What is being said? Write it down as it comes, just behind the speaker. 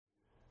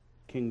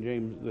King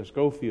James, the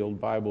Schofield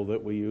Bible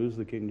that we use,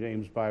 the King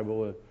James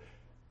Bible.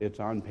 It's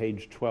on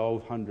page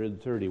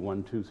 1230,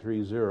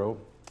 1230.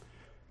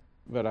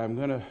 But I'm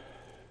going to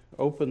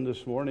open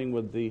this morning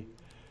with the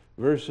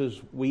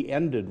verses we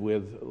ended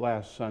with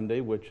last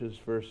Sunday, which is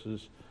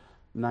verses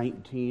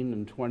 19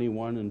 and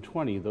 21 and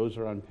 20. Those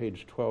are on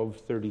page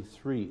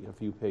 1233, a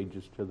few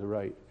pages to the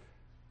right.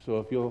 So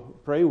if you'll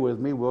pray with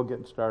me, we'll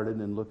get started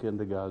and look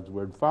into God's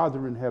Word.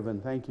 Father in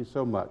heaven, thank you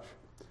so much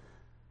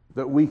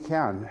that we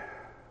can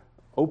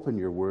open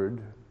your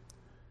Word,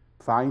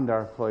 find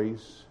our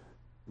place,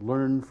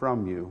 learn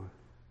from you,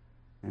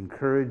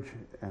 encourage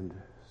and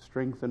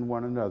strengthen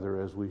one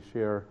another as we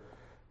share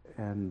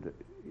and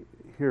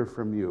hear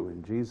from you.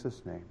 In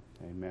Jesus' name,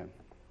 amen.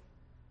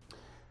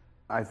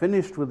 I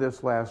finished with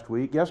this last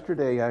week.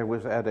 Yesterday I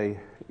was at a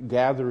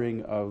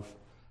gathering of,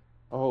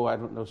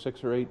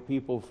 6 or 8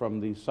 people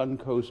from the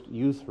Suncoast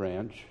Youth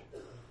Ranch,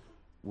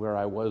 where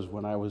I was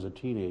when I was a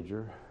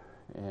teenager,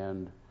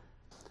 and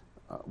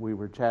we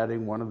were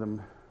chatting. One of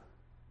them,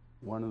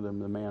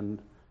 the man's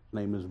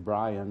name is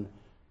Brian,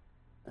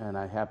 and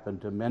I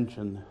happened to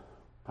mention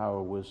how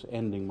I was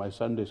ending my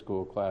Sunday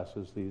school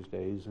classes these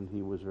days, and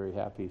he was very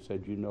happy. He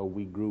said,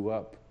 we grew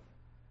up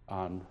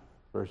on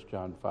 1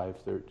 John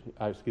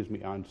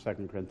 5:13, on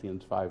 2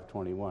 Corinthians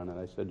 5:21. And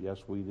I said,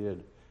 yes, we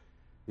did.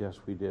 Yes,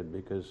 we did,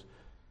 because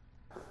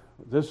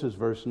this is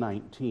verse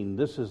 19.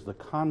 This is the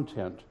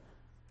content,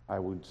 I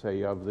would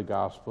say, of the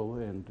gospel.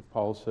 And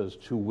Paul says,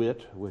 to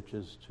wit, which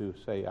is to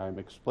say, I'm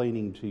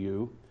explaining to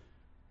you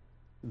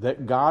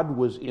that God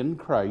was in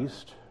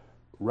Christ,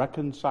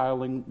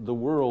 reconciling the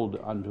world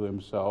unto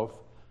himself,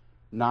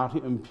 not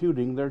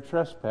imputing their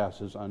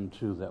trespasses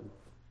unto them,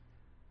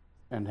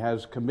 and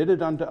has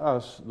committed unto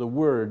us the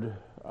word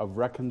of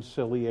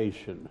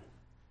reconciliation.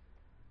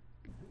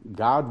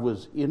 God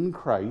was in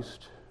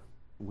Christ.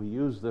 We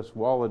use this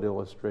wallet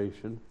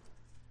illustration,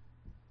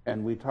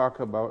 and we talk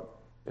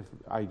about, if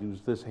I use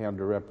this hand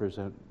to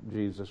represent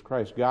Jesus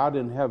Christ, God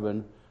in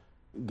heaven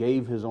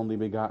gave his only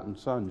begotten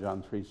Son.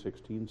 John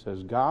 3:16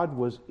 says, God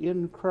was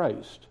in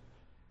Christ.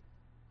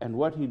 And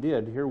what he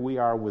did, here we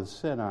are with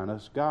sin on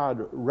us,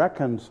 God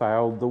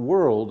reconciled the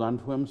world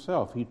unto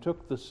himself. He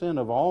took the sin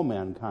of all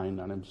mankind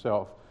on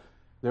himself.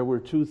 There were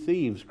 2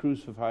 thieves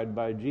crucified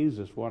by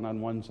Jesus, one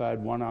on one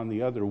side, one on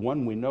the other.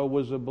 One we know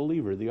was a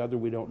believer, the other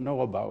we don't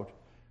know about.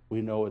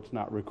 We know it's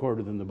not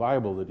recorded in the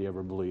Bible that he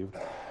ever believed.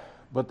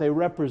 But they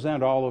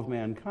represent all of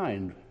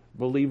mankind,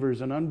 believers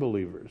and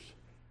unbelievers.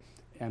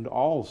 And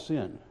all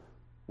sin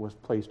was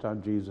placed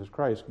on Jesus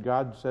Christ.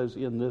 God says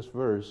in this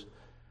verse,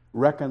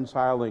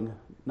 reconciling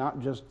not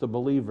just the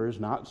believers,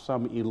 not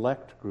some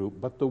elect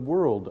group, but the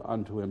world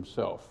unto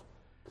himself.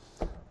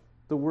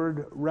 The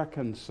word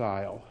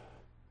reconcile.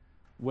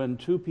 When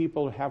 2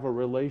 people have a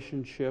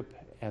relationship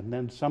and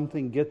then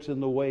something gets in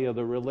the way of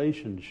the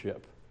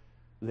relationship,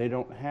 they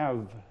don't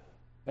have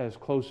as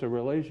close a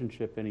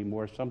relationship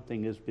anymore.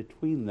 Something is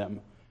between them.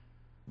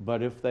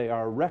 But if they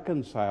are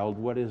reconciled,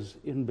 what is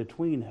in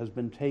between has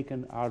been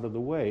taken out of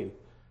the way.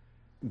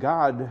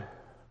 God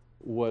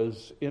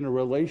was in a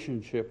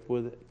relationship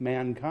with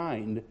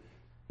mankind.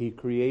 He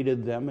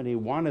created them and he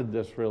wanted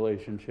this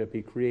relationship.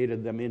 He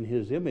created them in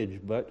his image,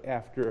 but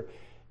after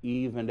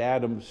Eve and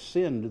Adam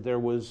sinned, there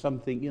was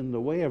something in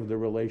the way of the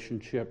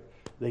relationship.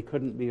 They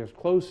couldn't be as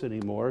close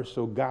anymore,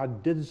 so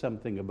God did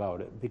something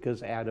about it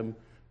because Adam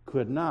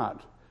could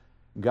not.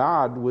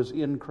 God was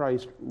in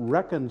Christ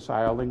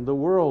reconciling the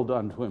world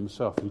unto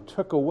himself. He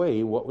took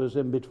away what was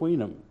in between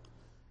them.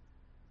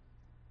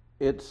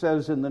 It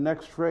says in the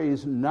next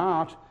phrase,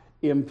 not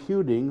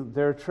imputing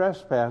their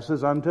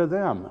trespasses unto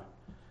them.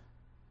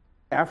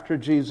 After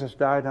Jesus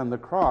died on the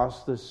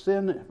cross, the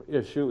sin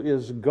issue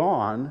is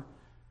gone,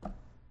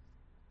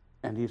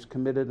 and he's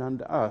committed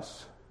unto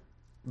us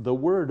the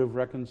word of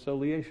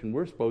reconciliation.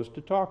 We're supposed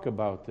to talk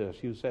about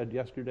this. You said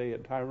yesterday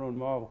at Tyrone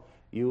Mall,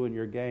 you and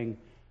your gang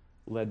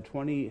led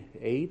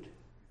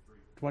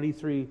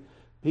 23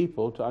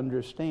 people to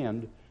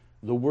understand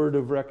the word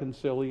of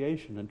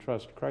reconciliation and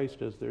trust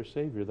Christ as their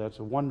Savior. That's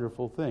a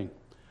wonderful thing.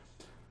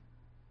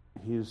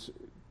 He's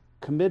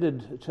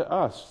committed to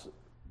us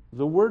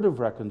the word of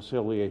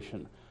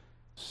reconciliation.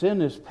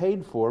 Sin is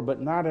paid for,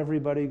 but not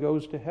everybody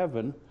goes to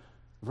heaven.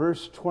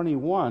 Verse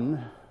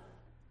 21,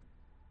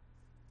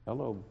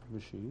 hello,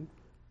 machine.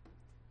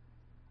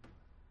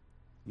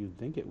 You'd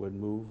think it would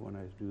move when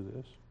I do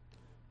this,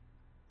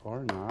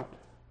 or not.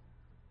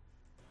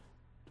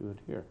 Do it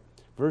here.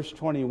 Verse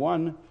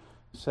 21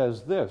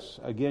 says this,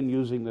 again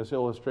using this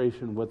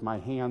illustration with my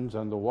hands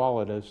on the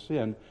wallet as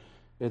sin.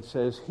 It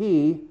says,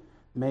 he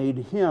made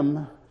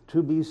him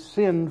to be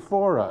sin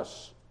for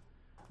us.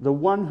 The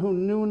one who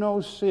knew no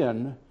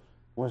sin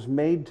was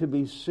made to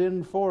be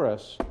sin for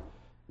us,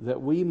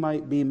 that we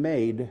might be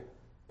made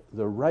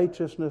the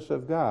righteousness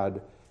of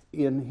God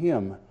in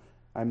him.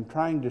 I'm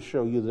trying to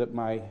show you that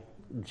my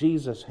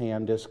Jesus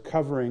hand is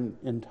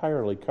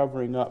entirely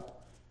covering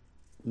up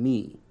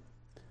me.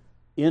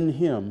 In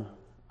him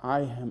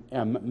I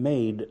am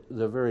made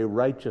the very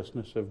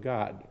righteousness of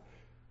God.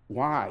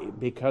 Why?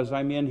 Because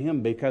I'm in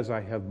him, because I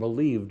have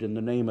believed in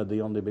the name of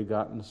the only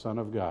begotten Son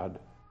of God.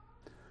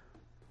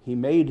 He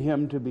made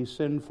him to be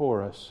sin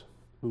for us,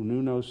 who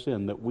knew no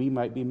sin, that we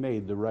might be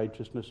made the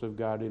righteousness of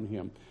God in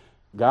him.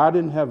 God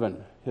in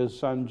heaven, his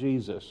Son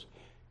Jesus,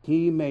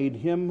 he made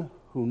him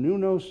who knew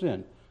no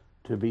sin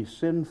to be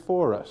sin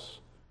for us,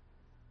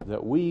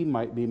 that we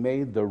might be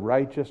made the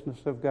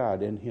righteousness of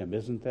God in him.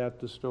 Isn't that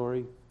the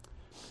story?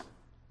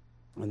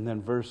 And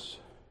then verse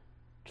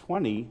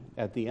 20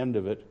 at the end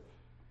of it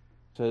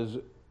says,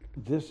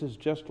 this is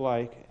just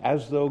like,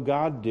 as though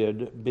God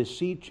did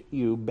beseech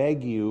you,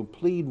 beg you,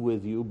 plead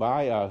with you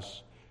by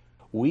us,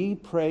 we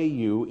pray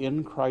you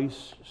in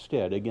Christ's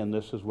stead. Again,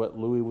 this is what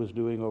Louis was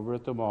doing over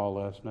at the mall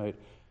last night.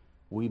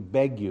 We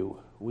beg you,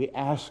 we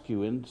ask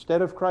you,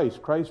 instead of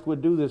Christ, Christ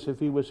would do this if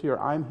he was here,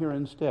 I'm here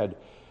instead.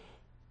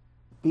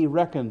 Be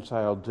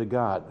reconciled to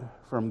God.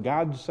 From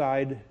God's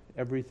side,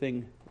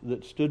 everything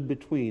that stood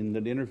between,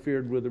 that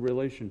interfered with the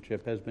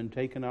relationship, has been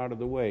taken out of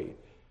the way.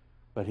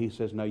 But he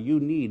says, now you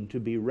need to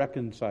be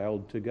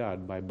reconciled to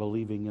God by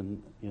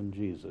believing in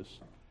Jesus.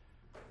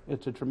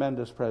 It's a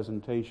tremendous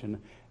presentation,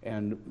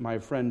 and my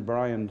friend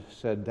Brian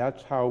said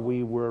that's how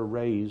we were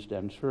raised,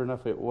 and sure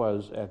enough it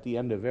was. At the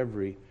end of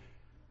every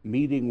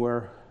meeting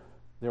where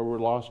there were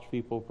lost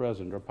people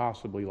present, or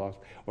possibly lost,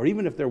 or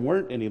even if there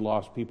weren't any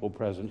lost people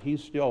present, he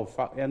still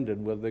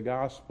ended with the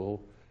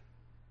gospel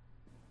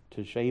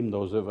to shame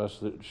those of us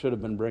that should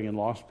have been bringing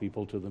lost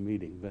people to the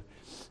meeting.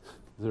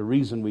 The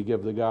reason we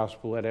give the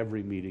gospel at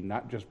every meeting,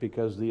 not just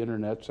because the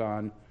internet's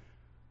on,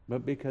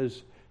 but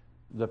because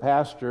the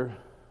pastor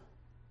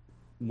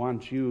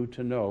wants you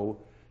to know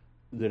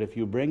that if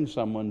you bring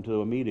someone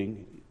to a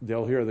meeting,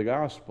 they'll hear the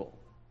gospel.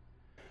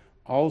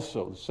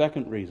 Also, the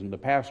second reason, the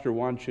pastor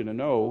wants you to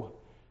know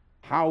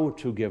how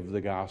to give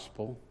the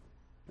gospel,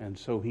 and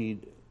so he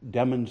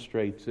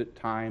demonstrates it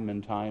time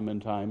and time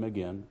and time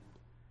again.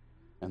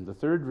 And the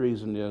third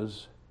reason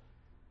is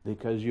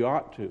because you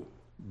ought to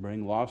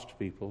bring lost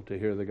people to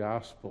hear the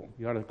gospel.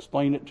 You ought to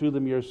explain it to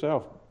them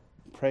yourself.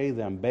 Pray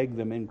them, beg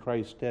them in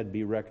Christ's stead,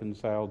 be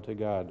reconciled to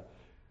God.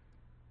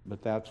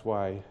 But that's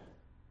why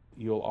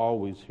you'll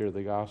always hear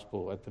the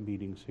gospel at the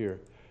meetings here.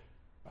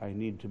 I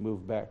need to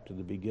move back to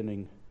the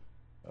beginning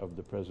of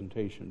the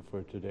presentation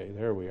for today.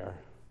 There we are.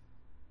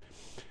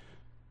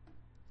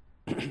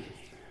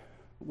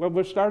 Well,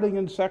 we're starting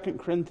in 2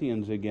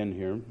 Corinthians again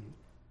here.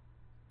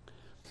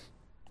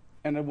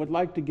 And I would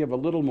like to give a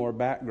little more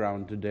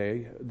background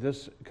today.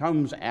 This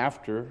comes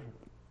after,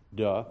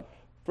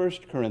 1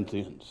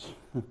 Corinthians.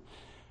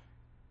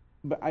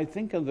 But I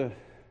think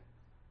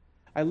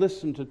I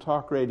listen to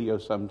talk radio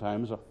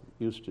sometimes. I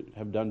used to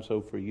have done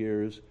so for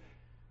years.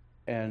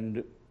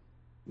 And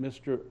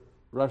Mr.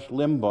 Rush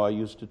Limbaugh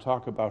used to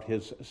talk about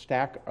his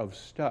stack of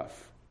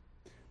stuff.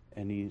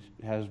 And he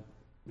has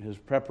his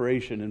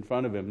preparation in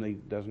front of him. He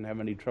doesn't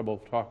have any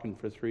trouble talking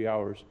for 3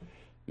 hours,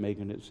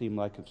 making it seem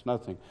like it's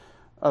nothing.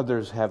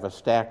 Others have a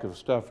stack of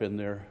stuff in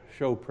their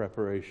show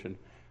preparation.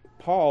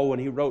 Paul, when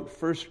he wrote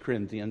 1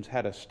 Corinthians,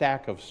 had a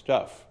stack of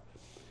stuff.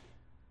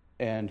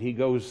 And he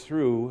goes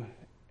through,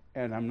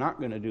 and I'm not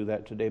going to do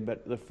that today,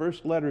 but the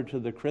first letter to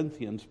the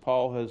Corinthians,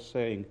 Paul is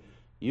saying,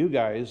 you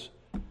guys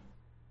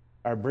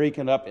are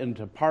breaking up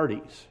into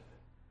parties.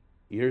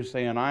 You're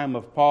saying, I'm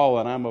of Paul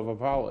and I'm of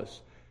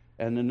Apollos.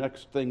 And the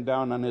next thing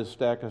down on his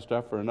stack of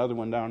stuff, or another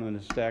one down on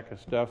his stack of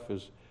stuff,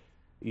 is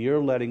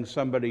you're letting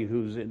somebody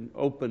who's in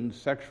open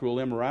sexual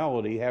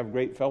immorality have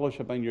great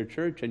fellowship in your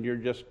church, and you're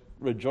just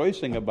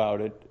rejoicing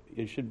about it.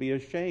 You should be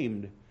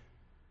ashamed.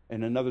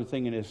 And another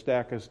thing in his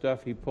stack of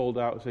stuff he pulled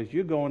out says,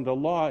 you go into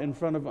law in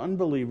front of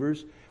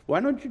unbelievers.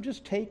 Why don't you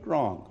just take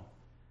wrong?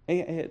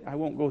 I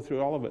won't go through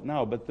all of it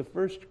now, but the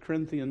 1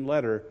 Corinthian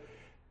letter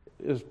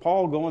is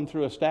Paul going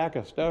through a stack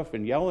of stuff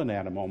and yelling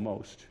at him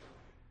almost.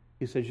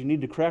 He says, you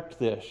need to correct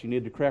this, you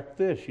need to correct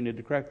this, you need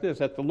to correct this.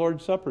 At the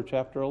Lord's Supper,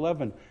 chapter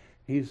 11,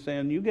 he's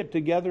saying, you get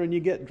together and you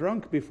get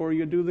drunk before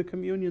you do the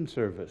communion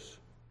service.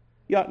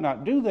 You ought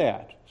not do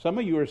that. Some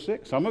of you are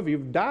sick. Some of you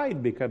have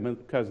died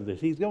because of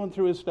this. He's going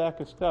through his stack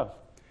of stuff.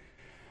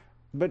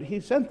 But he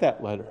sent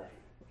that letter,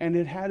 and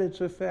it had its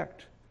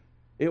effect.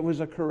 It was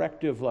a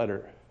corrective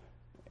letter.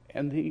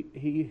 And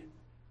he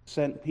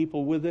sent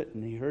people with it,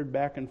 and he heard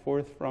back and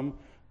forth from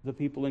the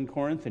people in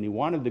Corinth, and he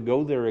wanted to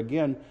go there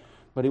again,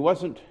 but he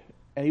wasn't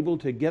able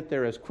to get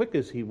there as quick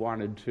as he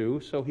wanted to,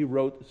 so he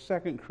wrote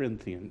 2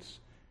 Corinthians.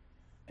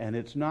 And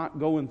it's not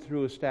going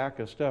through a stack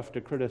of stuff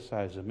to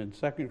criticize them. In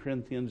 2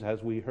 Corinthians,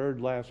 as we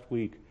heard last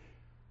week,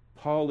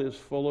 Paul is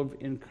full of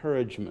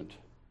encouragement.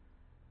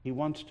 He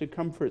wants to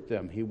comfort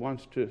them. He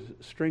wants to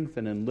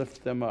strengthen and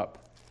lift them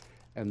up.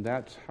 And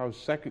that's how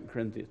 2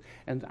 Corinthians,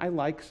 and I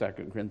like 2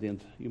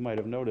 Corinthians, you might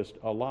have noticed,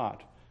 a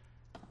lot.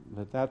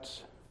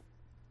 But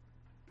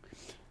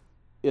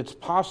it's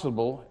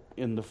possible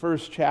in the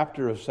first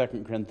chapter of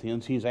 2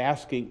 Corinthians, he's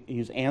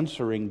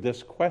answering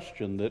this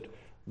question that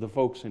the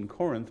folks in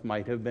Corinth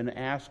might have been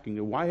asking,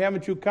 why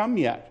haven't you come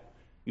yet?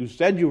 You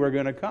said you were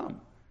going to come.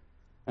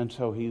 And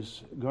so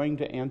he's going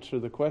to answer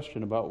the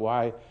question about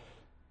why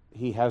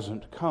he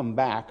hasn't come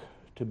back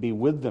to be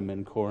with them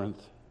in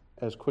Corinth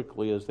as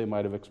quickly as they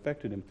might have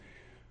expected him.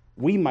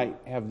 We might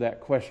have that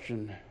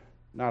question,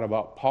 not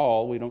about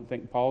Paul, we don't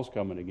think Paul's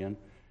coming again,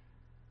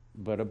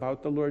 but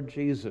about the Lord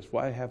Jesus.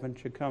 Why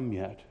haven't you come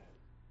yet?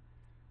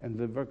 And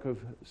the book of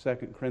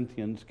 2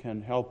 Corinthians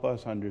can help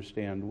us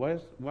understand, why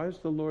is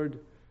the Lord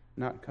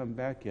not come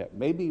back yet?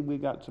 Maybe we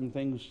got some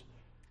things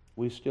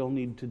we still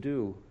need to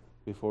do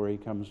before he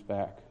comes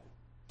back.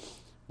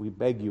 We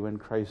beg you in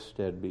Christ's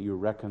stead, be you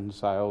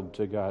reconciled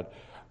to God.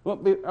 Well,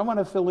 I want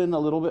to fill in a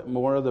little bit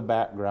more of the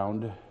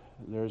background.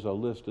 There's a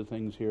list of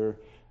things here.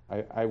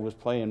 I was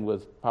playing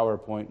with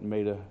PowerPoint and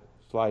made a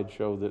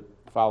slideshow that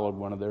followed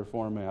one of their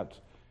formats.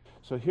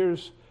 So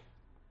here's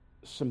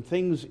some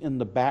things in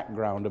the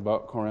background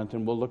about Corinth,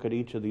 and we'll look at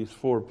each of these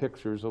 4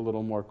 pictures a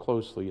little more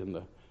closely in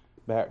the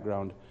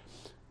background.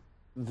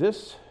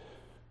 This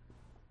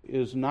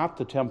is not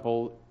the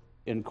temple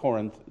in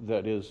Corinth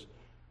that is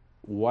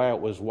why it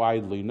was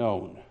widely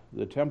known.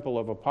 The temple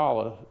of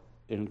Apollo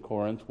in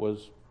Corinth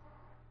was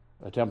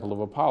a temple of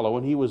Apollo,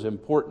 and he was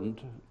important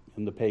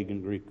in the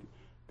pagan Greek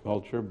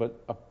culture,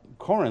 but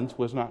Corinth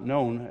was not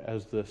known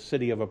as the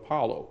city of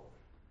Apollo.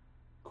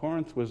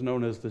 Corinth was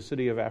known as the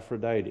city of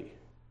Aphrodite.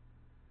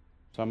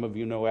 Some of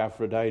you know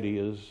Aphrodite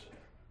is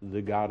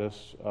the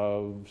goddess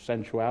of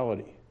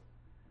sensuality.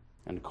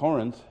 And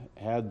Corinth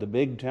had the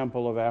big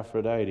temple of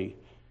Aphrodite.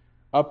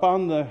 Up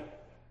on the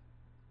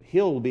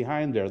hill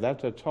behind there,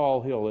 that's a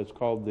tall hill, it's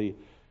called the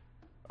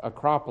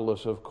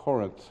Acropolis of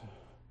Corinth.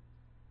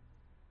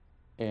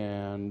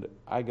 And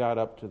I got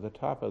up to the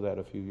top of that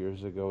a few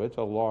years ago. It's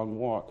a long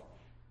walk.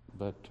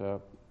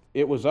 But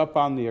it was up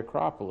on the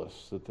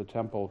Acropolis that the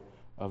temple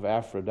of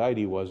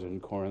Aphrodite was in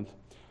Corinth.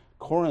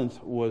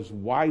 Corinth was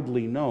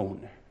widely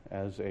known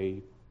as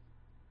a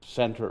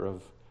center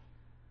of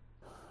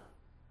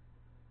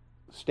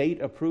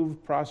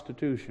state-approved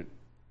prostitution.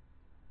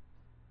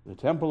 The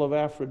temple of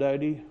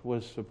Aphrodite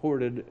was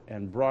supported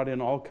and brought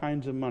in all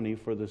kinds of money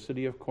for the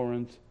city of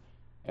Corinth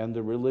and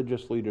the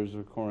religious leaders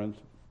of Corinth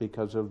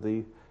because of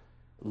the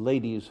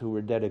ladies who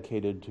were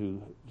dedicated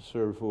to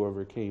serve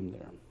whoever came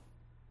there.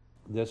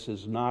 This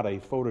is not a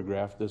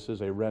photograph, this is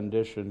a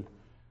rendition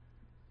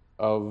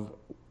of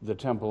the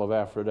temple of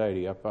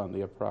Aphrodite up on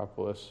the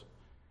Acropolis.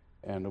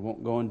 And I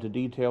won't go into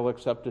detail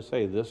except to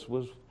say this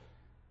was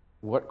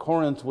what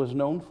Corinth was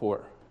known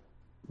for.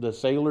 The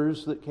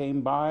sailors that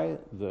came by,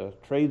 the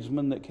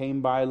tradesmen that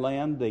came by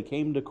land, they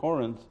came to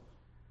Corinth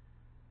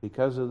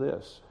because of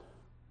this.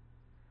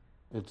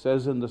 It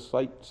says in the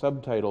slight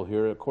subtitle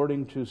here,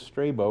 according to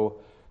Strabo,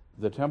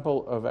 the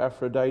temple of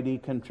Aphrodite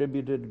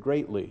contributed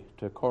greatly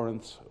to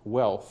Corinth's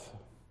wealth.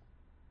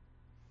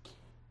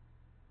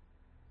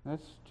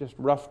 That's just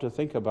rough to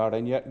think about.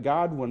 And yet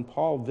God, when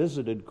Paul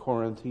visited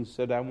Corinth, he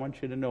said, I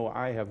want you to know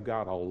I have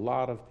got a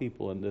lot of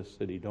people in this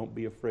city. Don't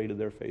be afraid of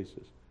their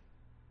faces.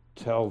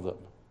 Tell them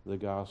the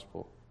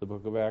gospel. The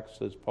book of Acts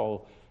says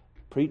Paul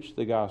preached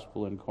the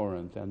gospel in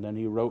Corinth, and then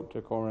he wrote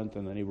to Corinth,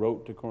 and then he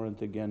wrote to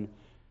Corinth again.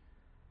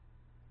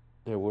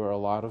 There were a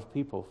lot of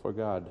people for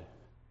God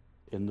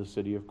in the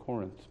city of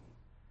Corinth.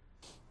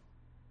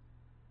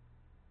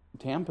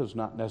 Tampa's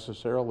not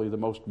necessarily the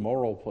most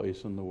moral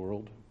place in the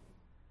world,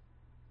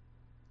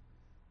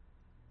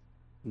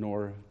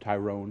 nor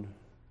Tyrone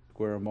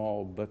Square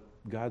Mall, but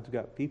God's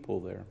got people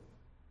there.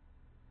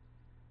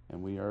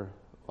 And we are,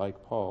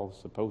 like Paul,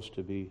 supposed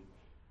to be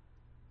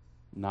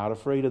not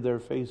afraid of their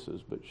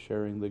faces, but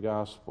sharing the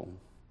gospel.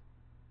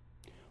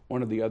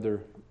 One of the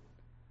other,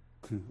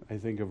 I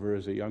think of her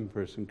as a young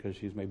person because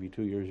she's maybe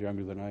 2 years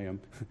younger than I am,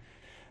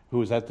 who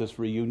was at this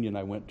reunion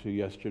I went to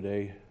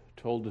yesterday,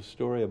 told a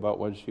story about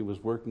when she was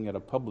working at a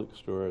public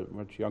store, a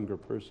much younger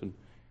person.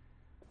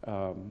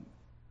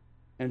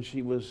 And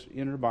she was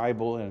in her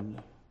Bible and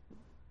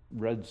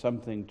read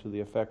something to the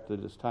effect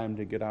that it's time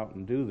to get out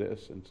and do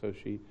this. And so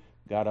she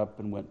got up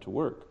and went to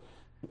work.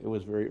 It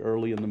was very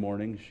early in the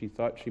morning. She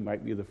thought she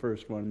might be the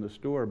first one in the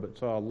store, but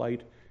saw a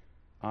light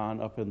on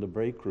up in the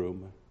break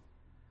room.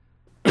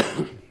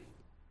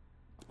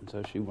 And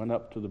so she went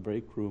up to the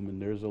break room,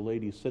 and there's a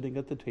lady sitting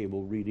at the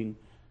table reading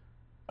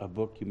a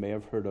book you may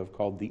have heard of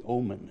called The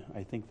Omen.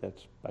 I think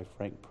that's by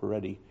Frank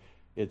Peretti.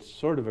 It's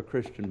sort of a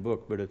Christian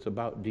book, but it's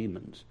about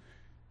demons.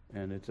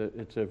 And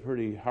it's a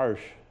pretty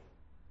harsh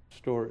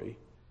story,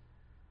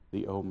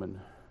 The Omen.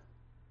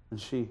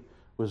 And she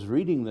was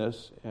reading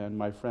this, and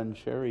my friend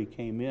Sherry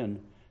came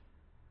in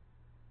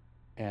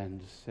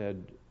and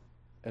said,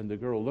 and the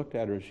girl looked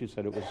at her, and she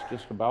said it was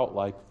just about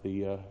like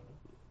the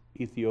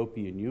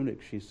Ethiopian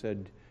eunuch. She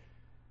said,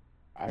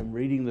 I'm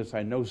reading this,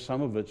 I know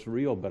some of it's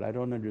real, but I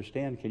don't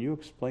understand. Can you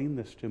explain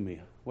this to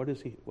me? What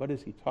is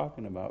he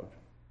talking about?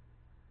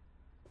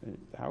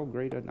 How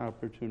great an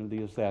opportunity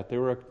is that?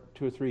 There were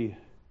 2 or 3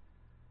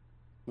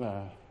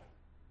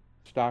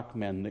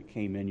 stockmen that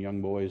came in,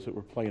 young boys that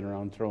were playing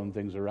around, throwing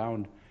things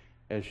around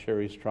as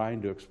Sherry's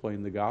trying to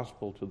explain the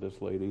gospel to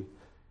this lady.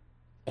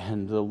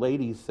 And the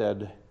lady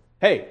said,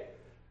 hey,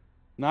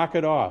 knock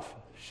it off.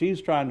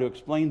 She's trying to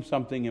explain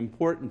something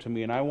important to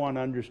me, and I want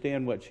to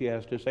understand what she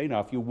has to say.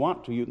 Now, if you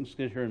want to, you can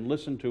sit here and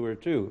listen to her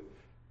too,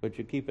 but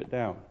you keep it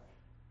down.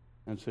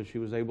 And so she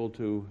was able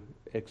to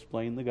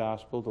explain the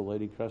gospel. The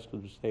lady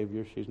trusted the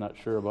Savior. She's not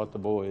sure about the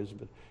boys,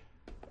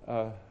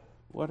 but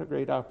what a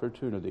great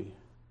opportunity.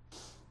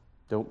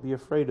 Don't be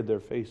afraid of their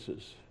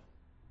faces.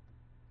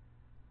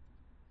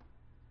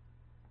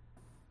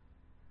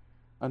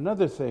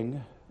 Another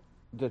thing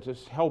that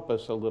just help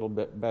us a little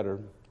bit better,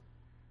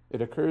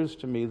 it occurs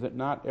to me that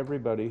not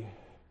everybody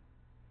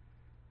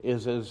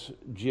is as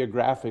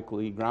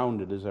geographically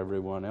grounded as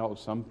everyone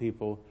else. Some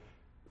people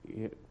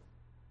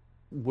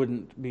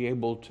wouldn't be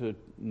able to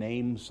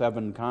name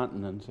 7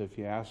 continents if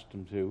you asked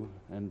them to,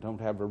 and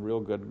don't have a real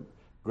good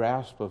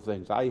grasp of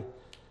things. I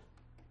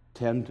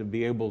tend to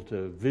be able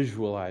to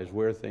visualize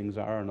where things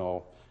are and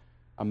all.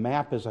 A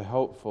map is a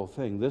helpful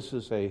thing. This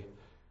is a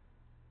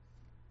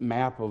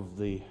map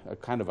of a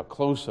kind of a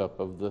close-up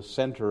of the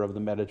center of the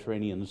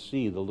Mediterranean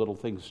Sea. The little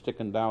thing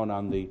sticking down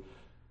on the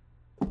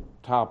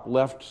top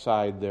left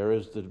side there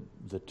is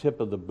the tip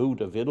of the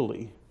boot of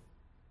Italy,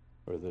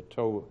 or the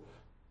toe,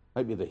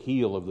 might be the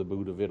heel of the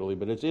boot of Italy,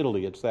 but it's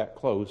Italy, it's that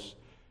close.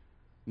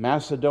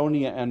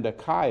 Macedonia and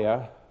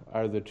Achaia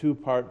are the 2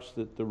 parts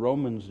that the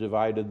Romans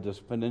divided this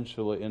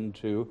peninsula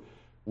into.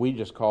 We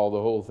just call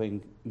the whole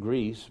thing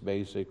Greece,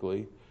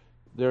 basically.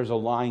 There's a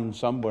line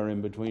somewhere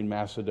in between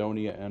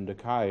Macedonia and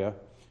Achaia.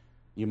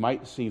 You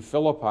might see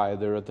Philippi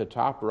there at the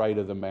top right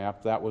of the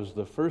map. That was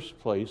the first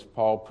place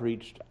Paul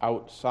preached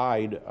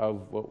outside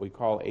of what we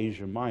call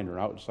Asia Minor,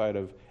 outside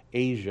of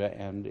Asia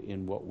and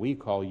in what we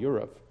call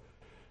Europe.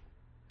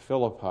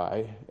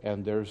 Philippi,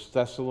 and there's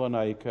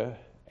Thessalonica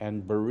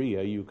and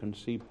Berea. You can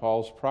see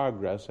Paul's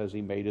progress as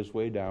he made his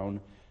way down,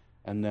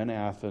 and then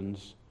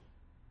Athens,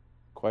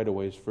 quite a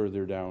ways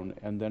further down,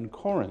 and then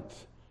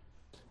Corinth.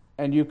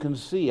 And you can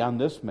see on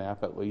this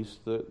map, at least,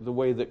 the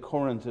way that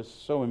Corinth is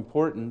so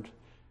important.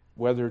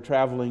 Whether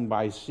traveling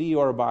by sea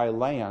or by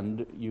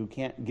land, you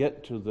can't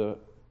get to the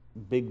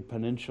big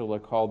peninsula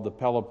called the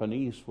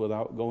Peloponnese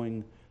without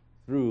going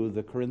through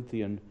the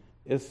Corinthian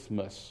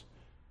Isthmus.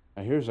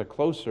 Now here's a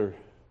closer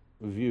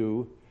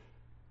view,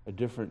 a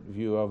different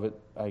view of it,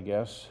 I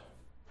guess.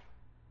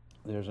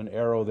 There's an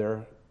arrow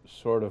there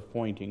sort of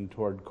pointing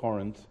toward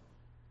Corinth.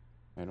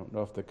 I don't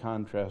know if the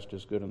contrast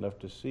is good enough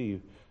to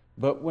see.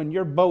 But when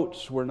your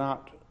boats were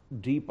not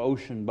deep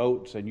ocean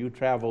boats and you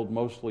traveled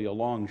mostly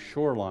along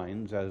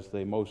shorelines, as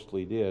they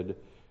mostly did,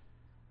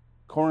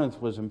 Corinth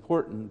was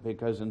important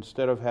because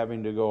instead of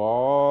having to go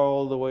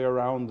all the way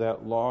around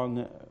that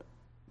long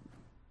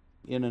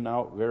in and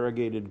out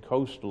variegated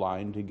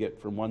coastline to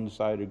get from one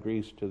side of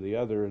Greece to the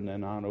other and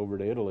then on over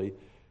to Italy,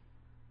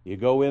 you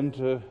go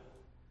into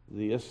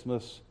the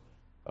Isthmus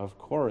of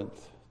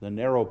Corinth, the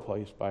narrow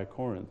place by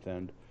Corinth,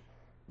 and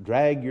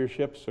drag your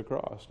ships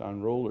across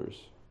on rollers.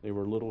 They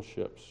were little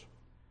ships.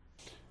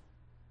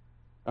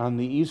 On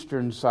the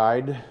eastern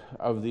side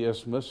of the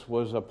isthmus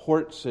was a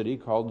port city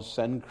called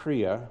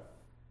Cenchrea.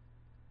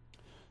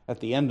 At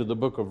the end of the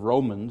book of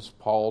Romans,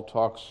 Paul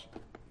talks,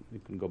 you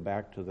can go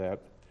back to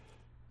that,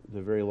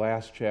 the very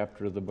last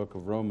chapter of the book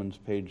of Romans,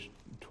 page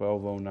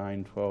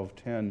 1209,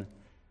 1210.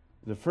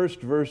 The first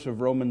verse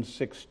of Romans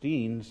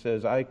 16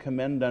 says, I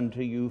commend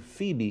unto you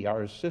Phoebe,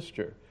 our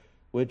sister,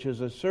 which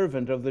is a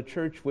servant of the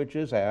church which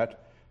is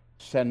at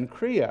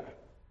Cenchrea.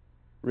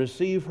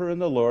 Receive her in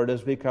the Lord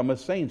as become a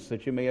saint,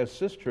 that you may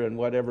assist her in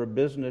whatever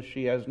business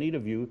she has need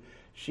of you.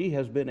 She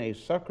has been a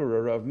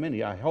succorer of many,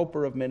 a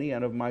helper of many,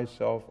 and of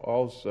myself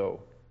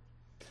also.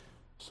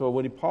 So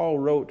when Paul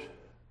wrote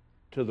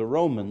to the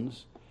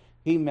Romans,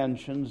 he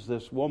mentions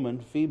this woman,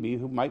 Phoebe,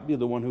 who might be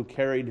the one who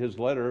carried his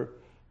letter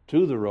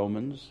to the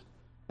Romans,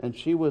 and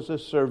she was a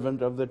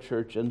servant of the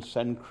church in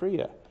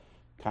Cenchrea,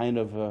 kind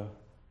of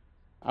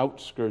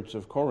outskirts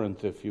of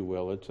Corinth, if you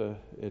will.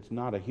 It's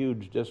not a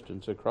huge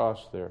distance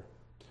across there.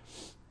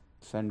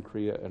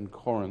 Cenchrea and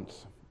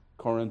Corinth.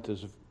 Corinth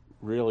is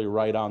really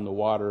right on the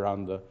water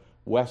on the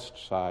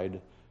west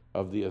side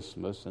of the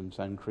isthmus, and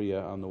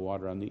Cenchrea on the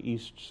water on the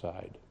east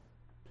side.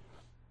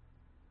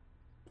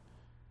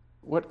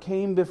 What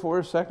came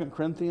before 2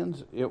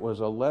 Corinthians? It was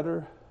a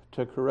letter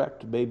to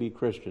correct baby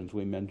Christians.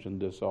 We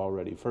mentioned this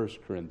already. 1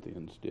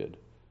 Corinthians did.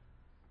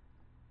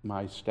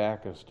 My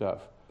stack of stuff.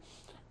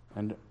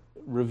 And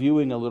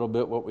reviewing a little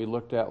bit what we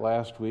looked at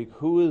last week,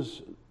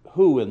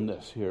 who in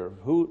this here?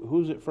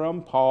 Who's it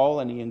from? Paul,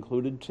 and he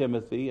included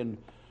Timothy, and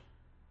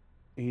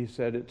he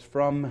said it's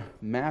from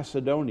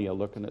Macedonia,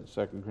 looking at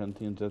 2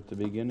 Corinthians at the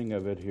beginning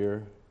of it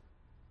here.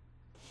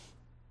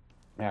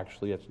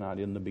 Actually, it's not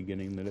in the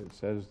beginning that it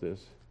says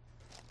this.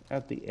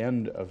 At the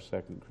end of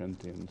 2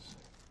 Corinthians.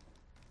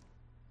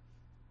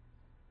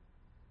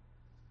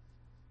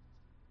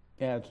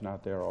 Yeah, it's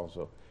not there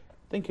also. I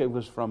think it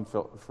was from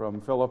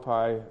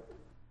Philippi,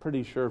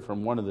 pretty sure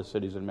from one of the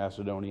cities in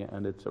Macedonia,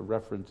 and it's a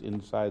reference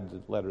inside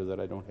the letter that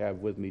I don't have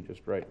with me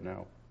just right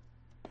now.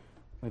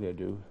 What did I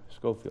do?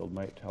 Schofield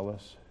might tell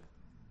us.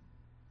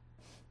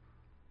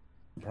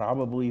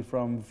 Probably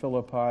from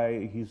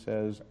Philippi, he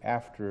says,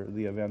 after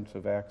the events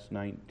of Acts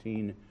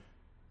 19,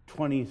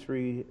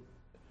 23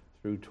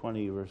 through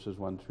 20, verses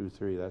 1 through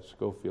 3. That's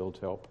Schofield's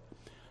help.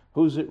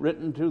 Who's it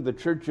written to? The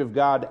church of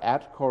God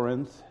at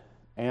Corinth,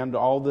 and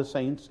all the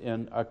saints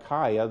in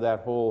Achaia,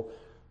 that whole,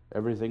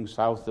 everything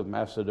south of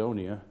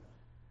Macedonia.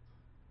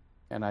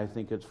 And I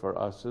think it's for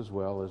us as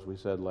well, as we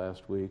said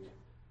last week.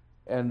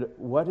 And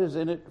what is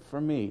in it for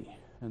me?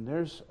 And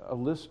there's a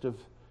list of,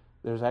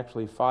 there's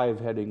actually 5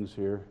 headings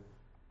here,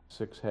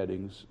 6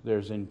 headings.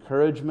 There's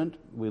encouragement.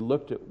 We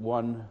looked at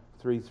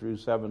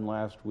 1:3-7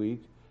 last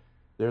week.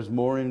 There's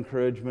more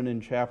encouragement in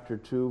chapter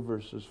 2,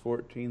 verses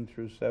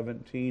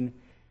 14-17.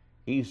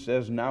 He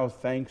says, "Now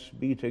thanks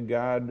be to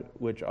God,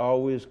 which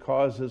always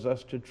causes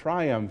us to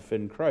triumph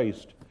in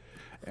Christ,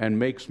 and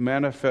makes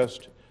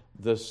manifest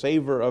the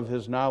savor of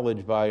his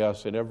knowledge by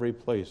us in every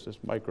place." This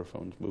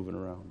microphone's moving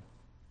around.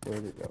 Where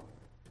did it go?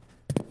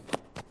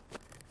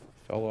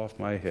 Fell off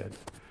my head.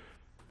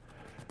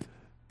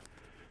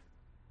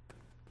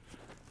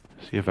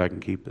 See if I can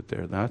keep it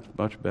there. That's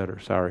much better.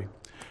 Sorry.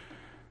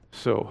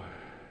 So,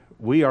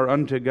 we are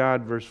unto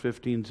God, verse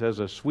 15 says,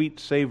 a sweet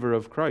savor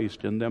of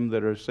Christ in them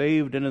that are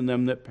saved and in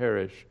them that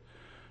perish.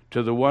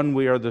 To the one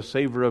we are the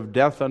savor of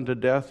death unto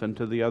death, and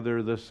to the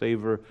other the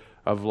savor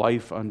of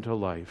life unto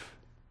life.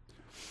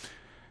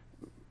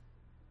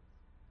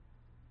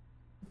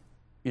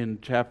 In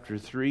chapter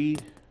 3,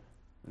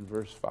 in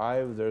verse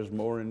 5, there's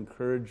more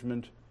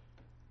encouragement.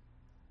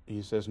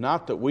 He says,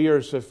 "Not that we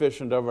are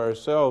sufficient of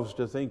ourselves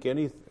to think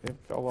anything," it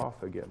fell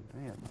off again,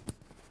 man,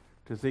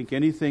 "to think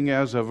anything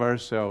as of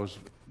ourselves,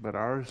 but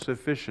our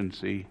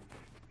sufficiency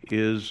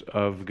is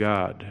of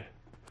God,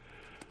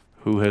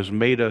 who has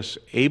made us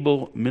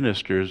able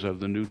ministers of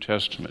the New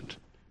Testament."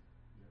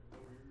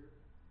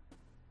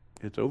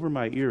 It's over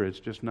my ear, it's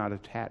just not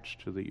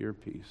attached to the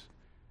earpiece.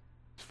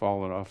 It's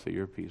fallen off the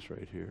earpiece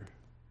right here.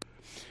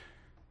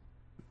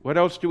 What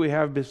else do we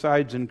have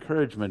besides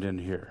encouragement in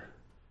here?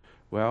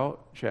 Well,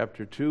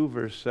 chapter 2,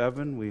 verse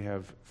 7, we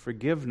have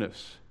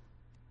forgiveness.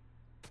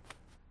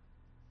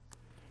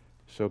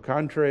 "So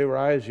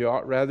contrariwise, you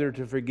ought rather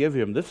to forgive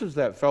him." This is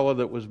that fellow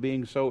that was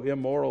being so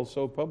immoral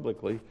so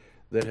publicly,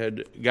 that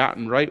had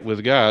gotten right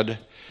with God,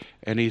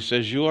 and he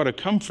says, you ought to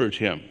comfort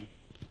him,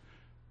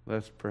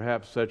 lest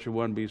perhaps such a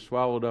one be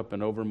swallowed up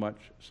in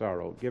overmuch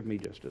sorrow. Give me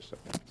just a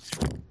second.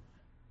 See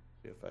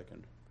if I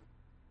can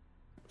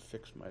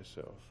fix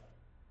myself.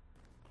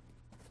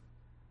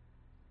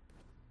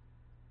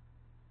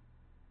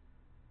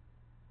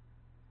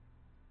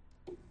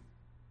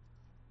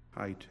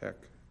 High tech.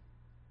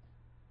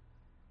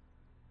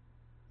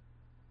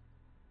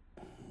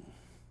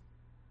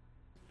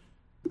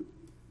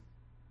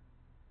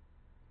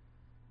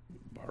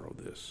 Borrow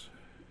this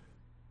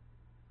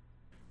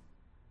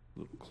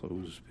little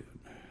clothespin.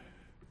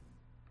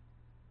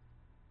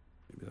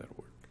 Maybe that'll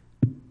work.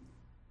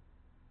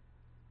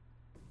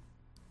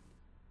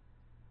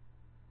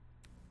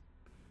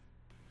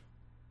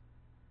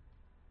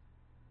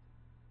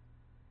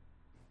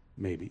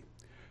 Maybe.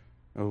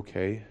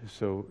 Okay,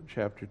 so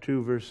chapter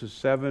 2, verses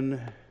 7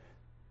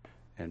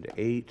 and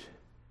 8.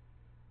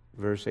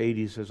 Verse 8,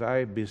 he says,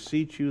 "I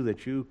beseech you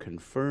that you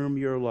confirm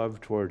your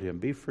love toward him.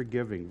 Be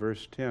forgiving."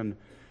 Verse 10,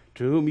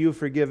 "To whom you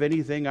forgive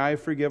anything, I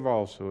forgive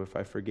also. If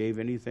I forgave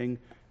anything,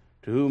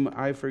 to whom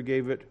I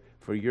forgave it,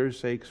 for your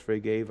sakes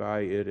forgave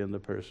I it in the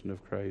person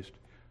of Christ."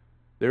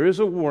 There is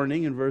a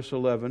warning in verse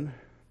 11,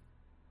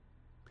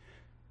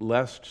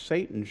 lest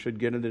Satan should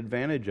get an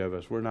advantage of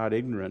us. We're not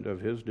ignorant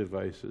of his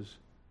devices.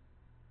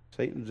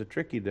 Satan's a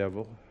tricky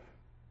devil.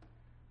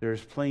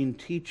 There's plain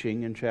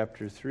teaching in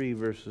chapter 3,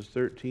 verses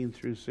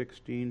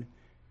 13-16.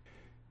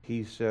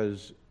 He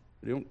says,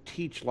 don't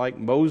teach like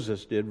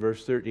Moses did,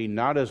 verse 13,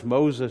 "Not as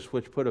Moses,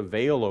 which put a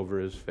veil over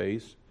his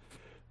face,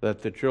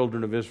 that the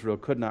children of Israel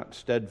could not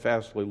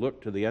steadfastly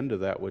look to the end of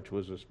that which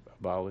was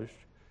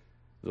abolished,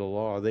 the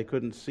law." They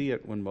couldn't see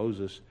it when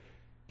Moses,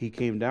 he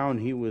came down.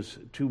 He was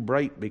too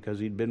bright because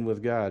he'd been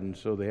with God, and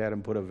so they had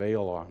him put a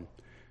veil on.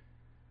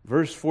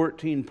 Verse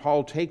 14,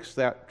 Paul takes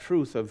that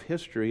truth of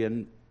history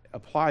and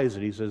applies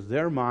it. He says,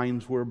 "Their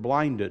minds were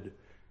blinded.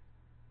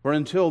 For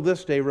until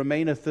this day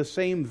remaineth the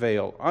same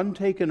veil,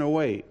 untaken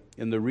away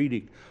in the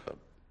reading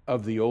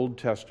of the Old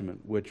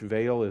Testament, which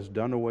veil is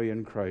done away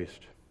in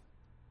Christ.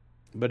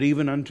 But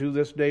even unto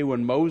this day,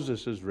 when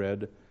Moses is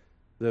read,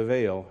 the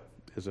veil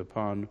is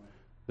upon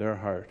their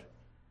heart.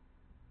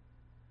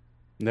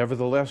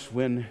 Nevertheless,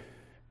 when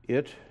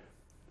it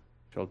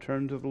shall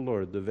turn to the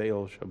Lord, the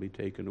veil shall be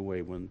taken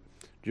away." When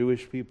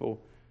Jewish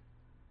people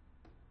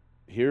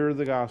hear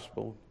the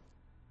gospel,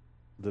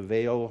 the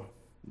veil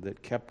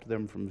that kept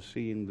them from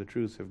seeing the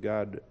truth of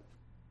God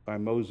by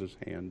Moses'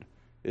 hand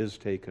is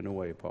taken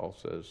away, Paul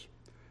says.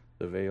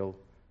 The veil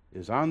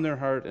is on their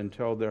heart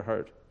until their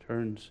heart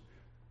turns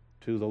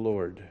to the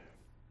Lord.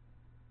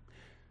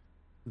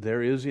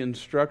 There is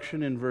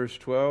instruction in verse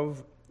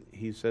 12.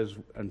 He says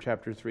in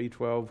chapter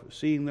 3:12,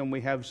 "Seeing then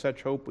we have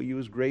such hope, we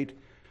use great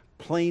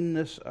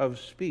plainness of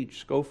speech."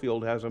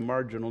 Schofield has a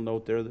marginal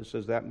note there that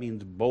says that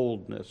means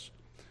boldness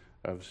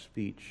of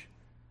speech.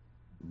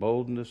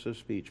 Boldness of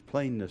speech,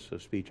 plainness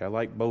of speech. I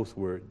like both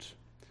words.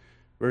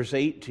 Verse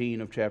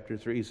 18 of chapter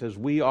 3 says,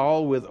 "We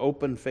all with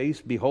open face,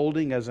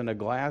 beholding as in a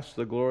glass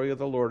the glory of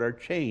the Lord, are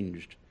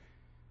changed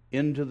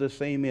into the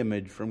same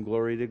image from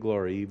glory to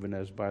glory, even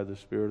as by the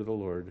Spirit of the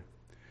Lord.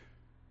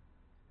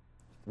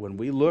 When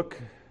we look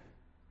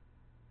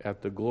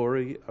at the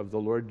glory of the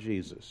Lord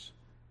Jesus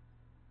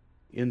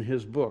in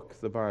his book,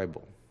 the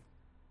Bible,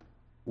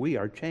 we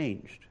are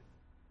changed.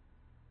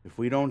 If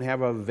we don't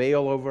have a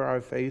veil over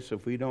our face,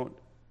 if we don't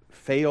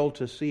fail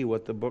to see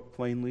what the book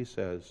plainly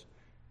says,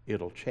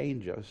 it'll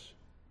change us.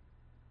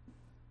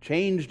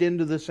 Changed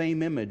into the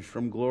same image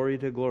from glory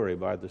to glory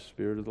by the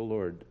Spirit of the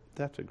Lord.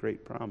 That's a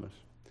great promise.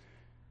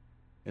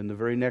 In the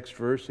very next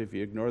verse, if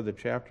you ignore the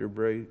chapter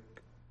break,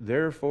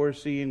 therefore,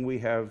 seeing we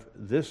have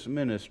this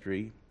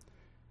ministry,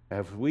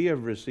 as we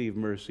have received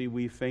mercy,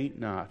 we faint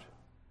not.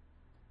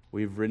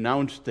 We've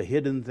renounced the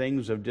hidden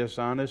things of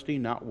dishonesty,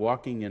 not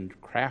walking in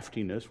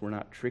craftiness, we're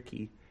not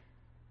tricky,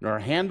 nor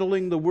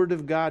handling the word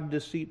of God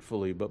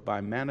deceitfully, but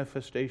by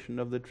manifestation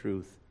of the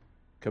truth,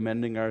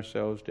 commending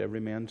ourselves to every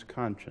man's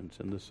conscience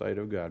in the sight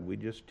of God. We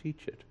just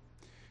teach it.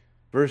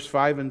 Verse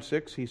 5 and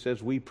 6, he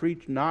says, we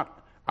preach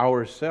not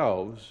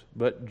ourselves,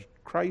 but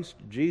Christ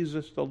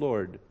Jesus the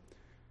Lord,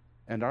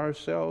 and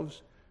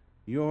ourselves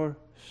your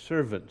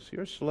servants,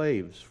 your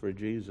slaves for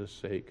Jesus'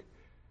 sake.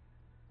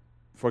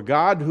 For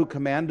God, who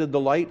commanded the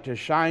light to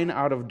shine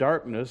out of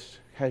darkness,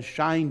 has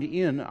shined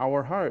in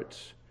our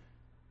hearts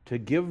to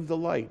give the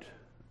light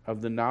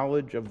of the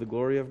knowledge of the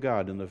glory of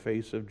God in the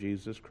face of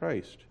Jesus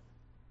Christ.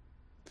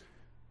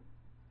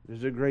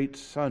 There's a great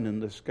sun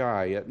in the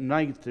sky. At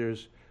night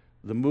there's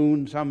the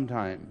moon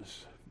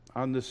sometimes.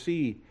 On the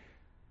sea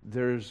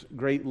there's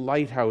great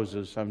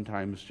lighthouses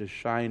sometimes to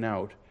shine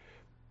out.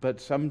 But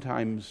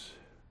sometimes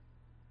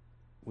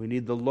we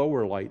need the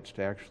lower lights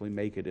to actually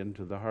make it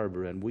into the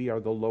harbor, and we are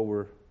the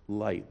lower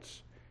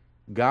lights.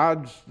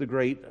 God's the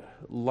great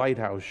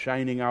lighthouse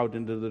shining out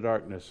into the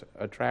darkness,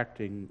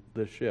 attracting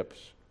the ships.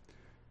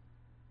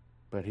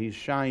 But he's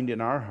shined in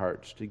our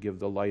hearts to give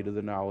the light of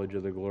the knowledge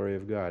of the glory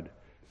of God.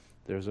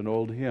 There's an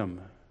old hymn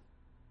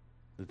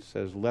that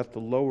says, let the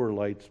lower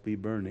lights be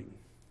burning.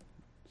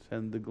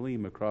 Send the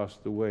gleam across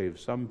the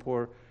waves. Some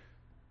poor,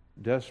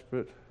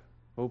 desperate,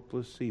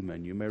 hopeless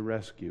seaman you may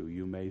rescue,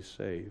 you may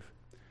save.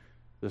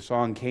 The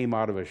song came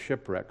out of a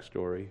shipwreck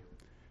story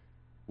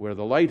where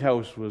the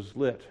lighthouse was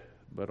lit,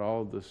 but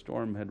all the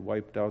storm had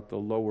wiped out the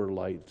lower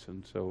lights,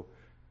 and so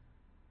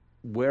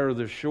where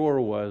the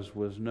shore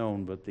was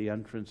known, but the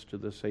entrance to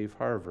the safe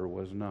harbor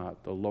was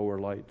not. The lower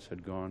lights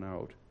had gone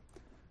out.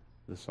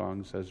 The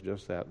song says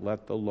just that.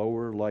 Let the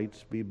lower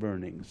lights be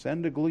burning.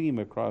 Send a gleam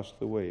across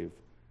the wave.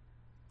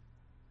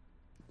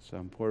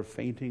 Some poor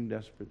fainting,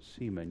 desperate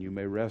seaman you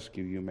may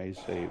rescue, you may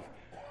save.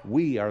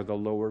 We are the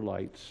lower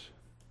lights.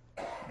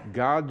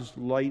 God's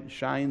light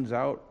shines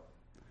out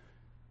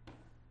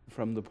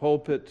from the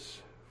pulpits,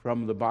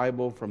 from the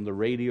Bible, from the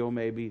radio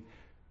maybe,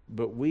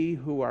 but we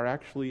who are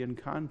actually in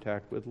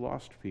contact with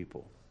lost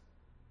people,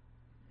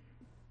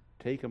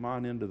 take them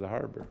on into the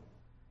harbor.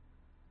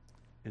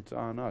 It's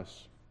on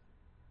us.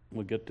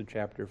 We'll get to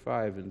chapter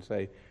 5 and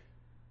say,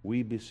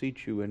 we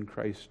beseech you in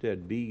Christ's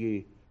stead, be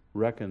ye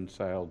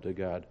reconciled to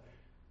God.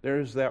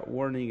 There's that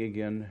warning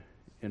again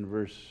in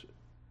verse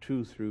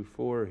 2 through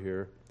 4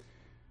 here.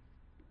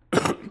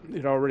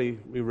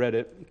 We read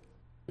it.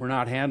 We're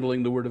not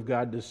handling the word of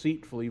God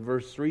deceitfully.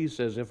 Verse 3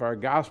 says, if our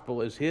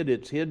gospel is hid,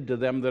 it's hid to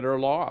them that are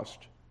lost.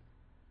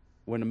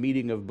 When a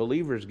meeting of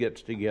believers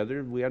gets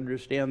together, we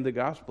understand the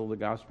gospel. The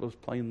gospel is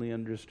plainly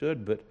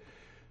understood, but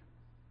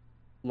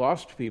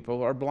lost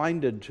people are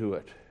blinded to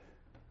it.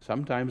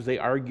 Sometimes they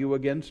argue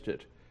against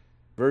it.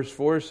 Verse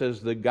 4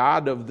 says, the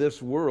God of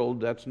this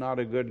world, that's not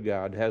a good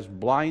God, has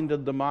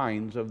blinded the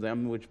minds of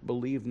them which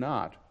believe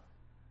not.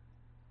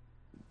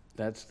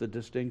 That's the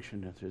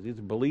distinction.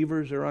 Either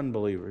believers or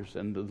unbelievers.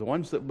 And the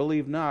ones that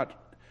believe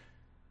not,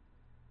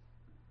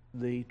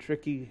 the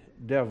tricky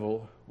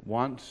devil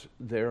wants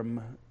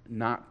them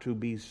not to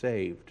be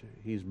saved.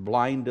 He's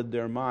blinded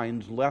their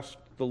minds lest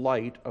the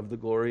light of the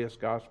glorious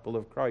gospel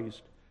of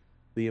Christ,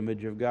 the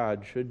image of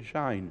God, should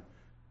shine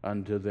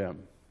unto them.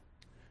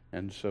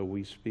 And so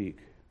we speak.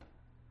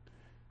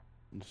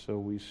 And so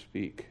we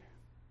speak.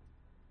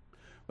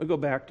 We'll go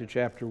back to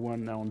chapter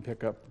 1 now and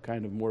pick up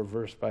kind of more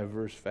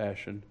verse-by-verse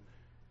fashion.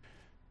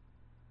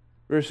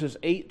 Verses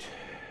 8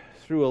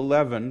 through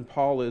 11,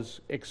 Paul is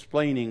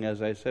explaining,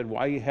 as I said,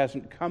 why he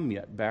hasn't come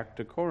yet back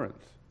to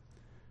Corinth.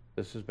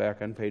 This is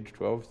back on page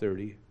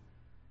 1230.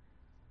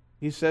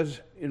 He says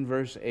in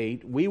verse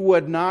 8, we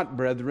would not,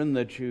 brethren,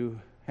 that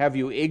you have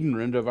you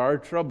ignorant of our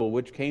trouble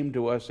which came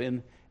to us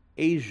in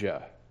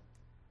Asia.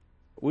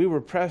 We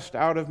were pressed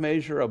out of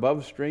measure,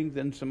 above strength,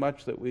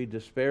 insomuch that we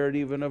despaired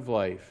even of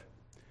life.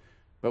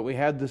 But we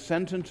had the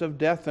sentence of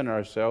death in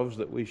ourselves,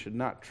 that we should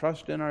not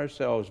trust in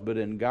ourselves, but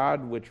in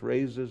God which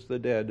raises the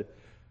dead,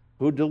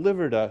 who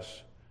delivered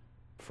us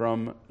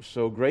from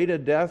so great a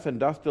death, and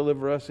doth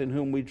deliver us, in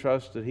whom we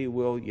trust that he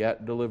will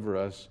yet deliver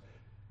us.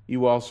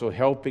 You also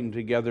helping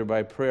together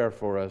by prayer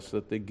for us,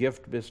 that the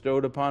gift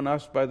bestowed upon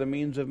us by the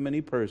means of many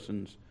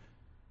persons,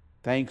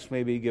 thanks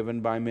may be given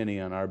by many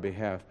on our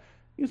behalf.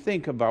 You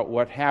think about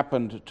what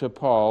happened to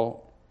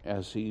Paul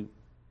as he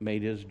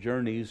made his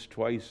journeys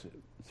twice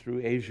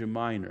through Asia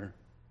Minor.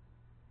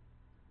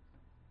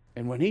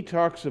 And when he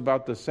talks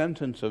about the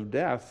sentence of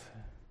death,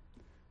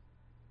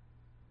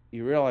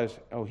 you realize,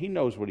 oh, he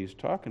knows what he's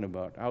talking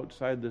about.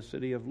 Outside the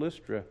city of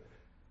Lystra,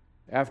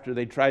 after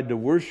they tried to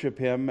worship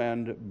him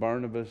and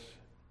Barnabas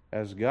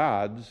as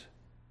gods,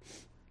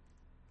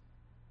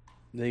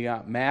 they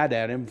got mad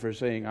at him for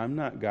saying, I'm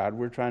not God,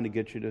 we're trying to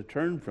get you to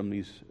turn from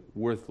these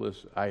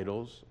worthless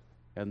idols,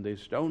 and they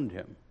stoned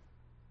him.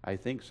 I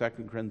think 2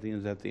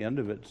 Corinthians at the end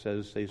of it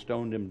says they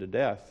stoned him to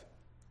death,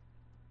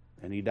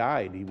 and he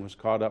died. He was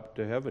caught up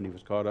to heaven. He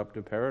was caught up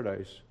to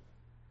paradise.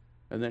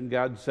 And then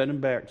God sent him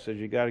back, says,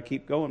 you got to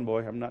keep going,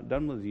 boy. I'm not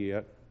done with you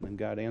yet. And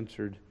God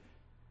answered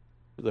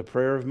the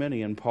prayer of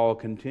many, and Paul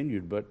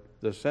continued. But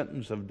the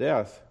sentence of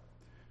death,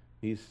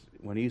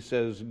 when he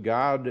says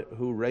God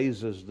who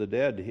raises the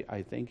dead,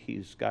 I think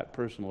he's got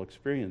personal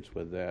experience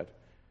with that.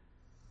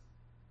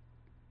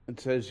 It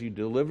says he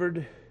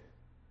delivered,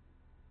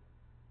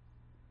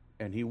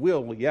 and he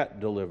will yet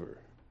deliver.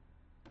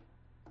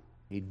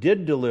 He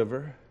did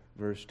deliver.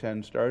 Verse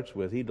 10 starts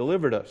with, he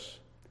delivered us.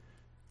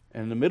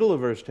 And in the middle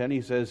of verse 10,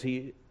 he says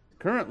he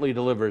currently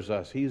delivers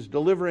us. He's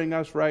delivering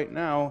us right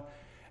now,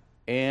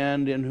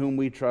 and in whom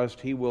we trust,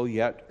 he will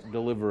yet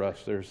deliver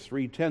us. There's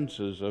 3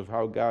 tenses of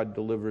how God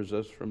delivers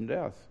us from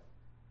death.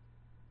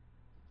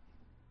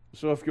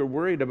 So if you're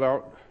worried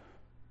about,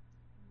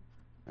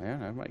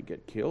 man, I might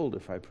get killed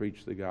if I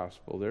preach the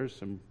gospel, there's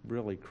some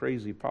really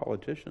crazy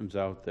politicians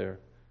out there.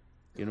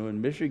 You know,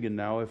 in Michigan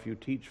now, if you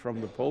teach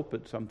from the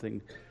pulpit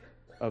something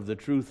of the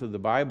truth of the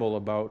Bible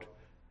about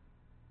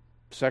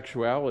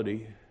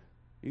sexuality,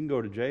 you can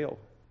go to jail.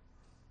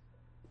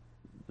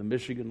 The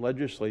Michigan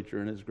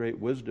legislature, in its great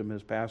wisdom,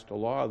 has passed a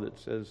law that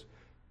says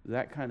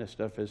that kind of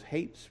stuff is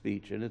hate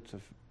speech, and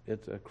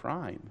it's a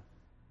crime.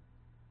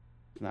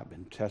 It's not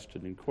been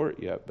tested in court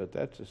yet, but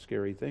that's a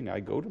scary thing. I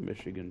go to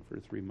Michigan for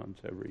 3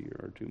 months every year,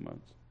 or 2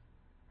 months.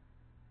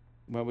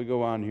 Well, we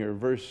go on here.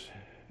 Verse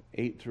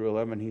 8 through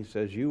 11, he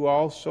says, you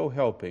also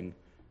helping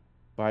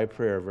by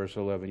prayer. Verse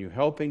 11, you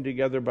helping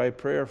together by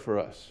prayer for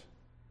us.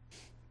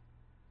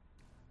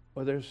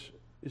 Well,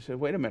 you said,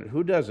 wait a minute,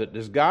 who does it?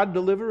 Does God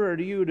deliver, or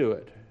do you do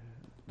it?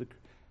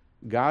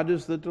 God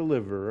is the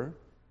deliverer,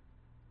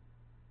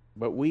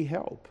 but we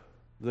help.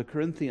 The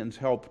Corinthians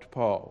helped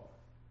Paul.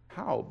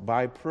 How?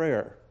 By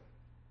prayer.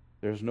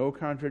 There's no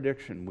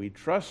contradiction. We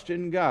trust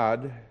in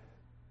God.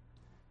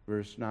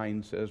 Verse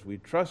 9 says, we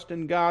trust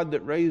in God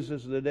that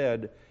raises the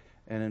dead.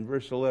 And in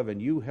verse 11,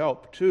 you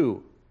help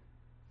too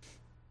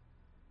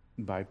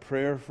by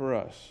prayer for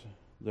us.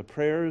 The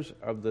prayers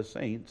of the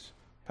saints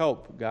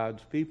help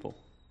God's people.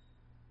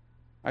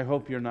 I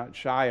hope you're not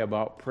shy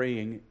about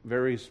praying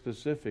very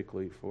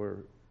specifically for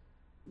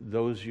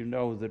those you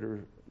know that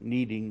are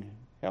needing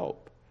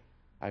help.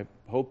 I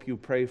hope you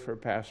pray for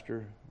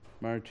Pastor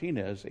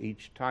Martinez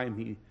each time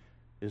he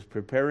is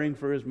preparing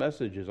for his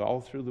messages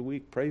all through the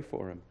week. Pray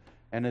for him.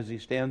 And as he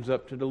stands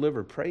up to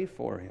deliver, pray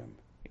for him.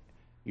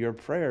 Your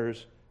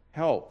prayers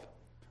help.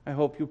 I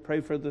hope you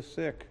pray for the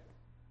sick.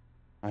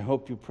 I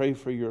hope you pray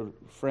for your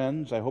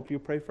friends. I hope you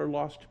pray for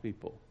lost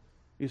people.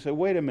 You say,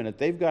 wait a minute,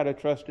 they've got to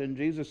trust in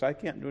Jesus. I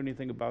can't do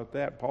anything about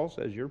that. Paul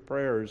says your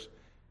prayers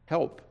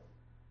help.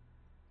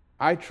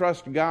 I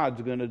trust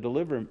God's going to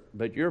deliver,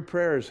 but your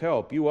prayers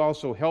help. You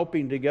also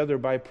helping together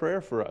by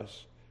prayer for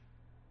us.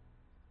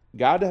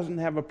 God doesn't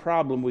have a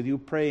problem with you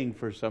praying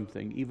for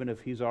something, even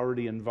if he's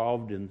already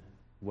involved in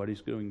what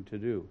he's going to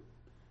do.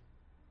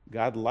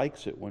 God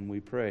likes it when we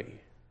pray.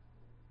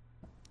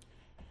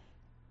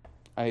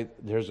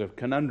 There's a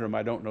conundrum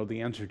I don't know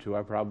the answer to.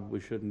 I probably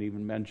shouldn't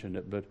even mention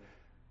it, but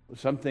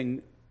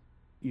something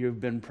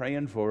you've been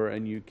praying for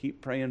and you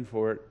keep praying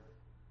for it,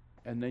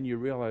 and then you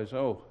realize,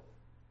 oh,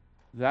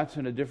 that's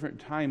in a different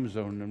time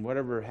zone, and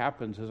whatever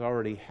happens has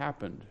already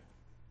happened.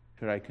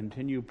 Should I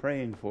continue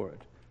praying for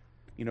it?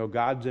 You know,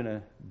 God's in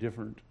a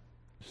different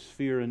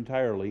sphere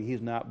entirely.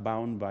 He's not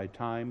bound by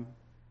time.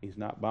 He's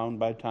not bound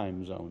by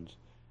time zones.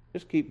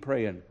 Just keep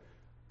praying.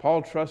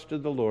 Paul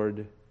trusted the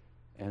Lord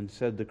and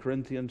said the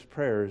Corinthians'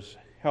 prayers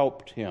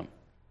helped him.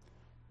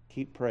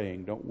 Keep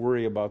praying. Don't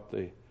worry about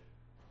the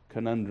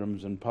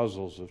conundrums and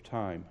puzzles of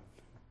time.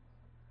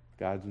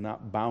 God's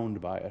not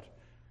bound by it.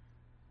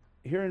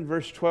 Here in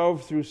verse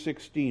 12 through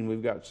 16,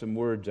 we've got some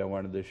words I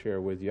wanted to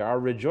share with you. Our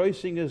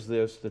rejoicing is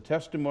this, the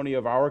testimony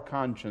of our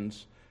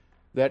conscience,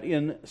 that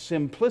in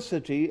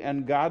simplicity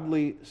and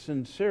godly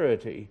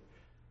sincerity,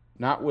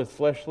 not with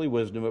fleshly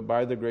wisdom, but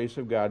by the grace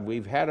of God,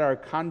 we've had our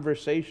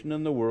conversation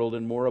in the world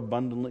and more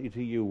abundantly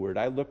to you word.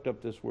 I looked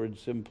up this word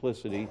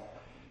simplicity.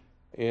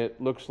 It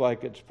looks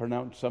like it's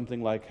pronounced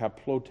something like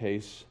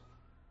haplotes,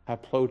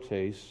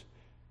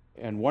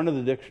 and one of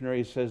the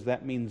dictionaries says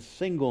that means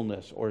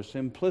singleness or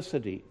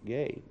simplicity,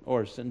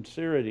 or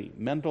sincerity,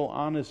 mental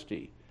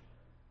honesty,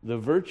 the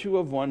virtue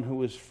of one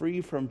who is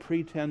free from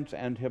pretense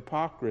and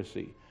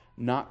hypocrisy,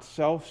 not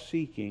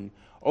self-seeking,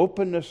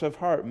 openness of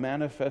heart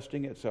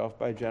manifesting itself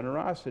by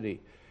generosity.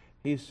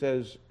 He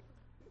says,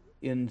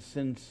 in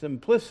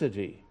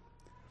simplicity,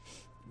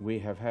 we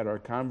have had our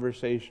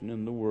conversation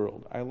in the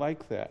world. I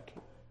like that.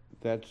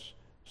 That's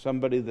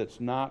somebody that's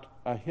not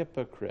a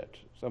hypocrite,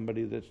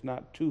 somebody that's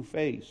not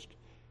two-faced.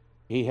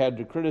 He had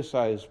to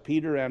criticize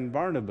Peter and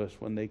Barnabas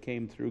when they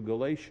came through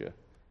Galatia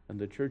and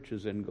the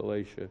churches in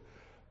Galatia,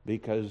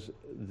 because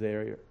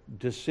their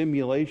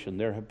dissimulation,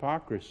 their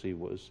hypocrisy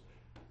was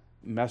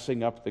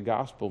messing up the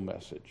gospel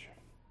message.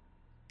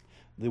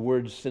 The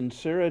word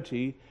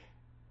sincerity,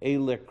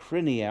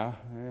 eilokrinia,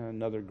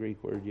 another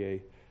Greek word,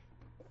 yea,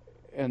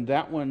 and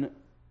that one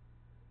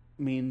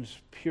means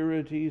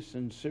purity,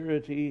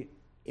 sincerity,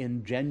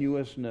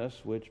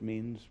 ingenuousness, which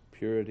means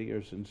purity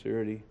or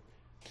sincerity.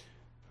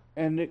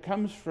 And it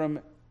comes from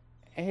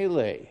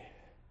ele.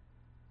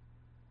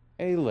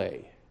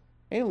 Ele.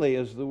 Ele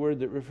is the word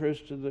that refers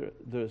to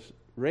the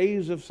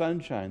rays of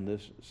sunshine,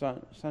 this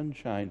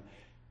sunshine.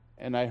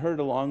 And I heard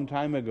a long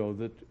time ago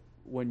that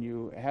when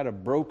you had a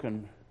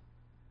broken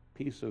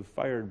piece of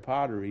fired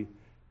pottery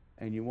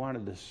and you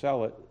wanted to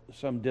sell it,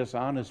 some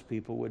dishonest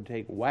people would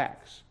take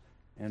wax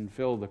and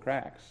fill the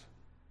cracks.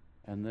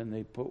 And then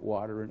they put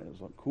water in it. It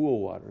was like cool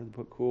water. They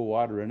put cool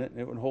water in it, and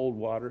it would hold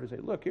water and say,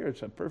 look, here,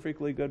 it's a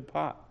perfectly good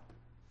pot.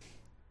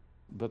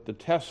 But the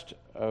test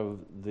of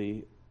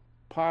the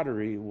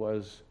pottery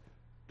was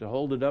to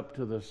hold it up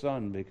to the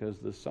sun, because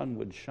the sun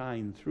would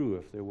shine through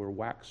if there were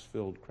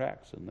wax-filled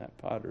cracks in that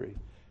pottery.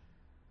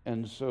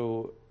 And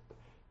so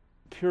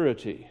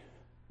purity,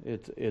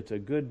 it's a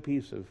good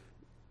piece of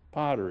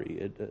pottery.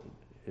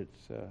 It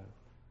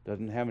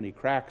doesn't have any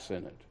cracks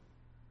in it.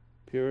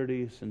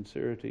 Purity,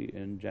 sincerity,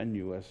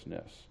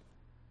 ingenuousness.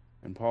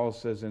 And Paul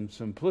says, in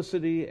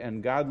simplicity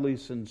and godly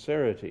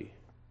sincerity,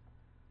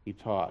 he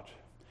taught.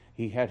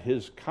 He had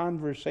his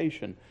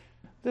conversation.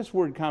 This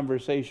word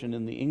conversation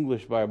in the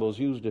English Bible is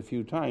used a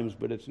few times,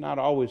 but it's not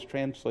always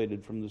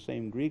translated from the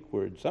same Greek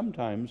word.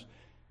 Sometimes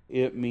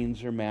it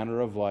means their manner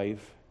of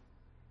life.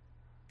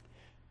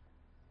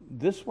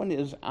 This one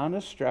is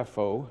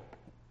anastrepho,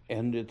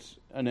 and it's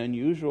an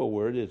unusual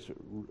word. It's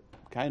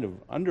kind of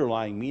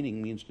underlying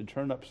meaning means to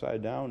turn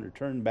upside down or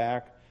turn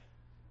back,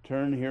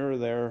 turn here or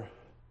there,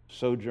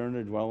 sojourn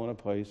or dwell in a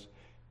place.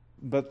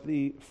 But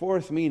the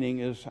fourth meaning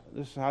is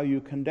this is how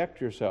you conduct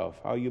yourself,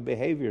 how you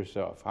behave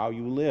yourself, how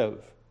you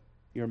live,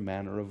 your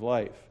manner of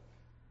life.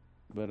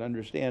 But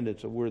understand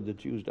it's a word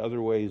that's used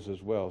other ways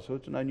as well. So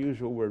it's an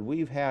unusual word.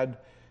 We've had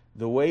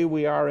the way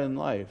we are in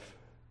life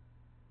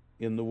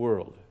in the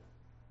world.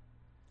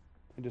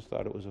 I just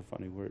thought it was a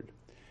funny word.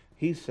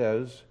 He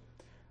says,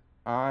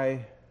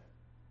 I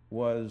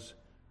was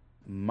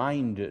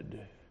minded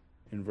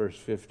in verse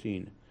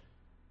 15.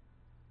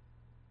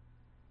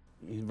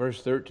 In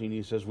verse 13,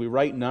 he says, we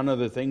write none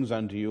other things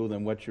unto you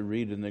than what you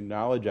read and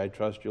acknowledge. I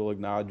trust you'll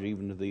acknowledge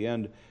even to the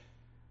end,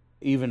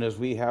 even as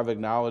we have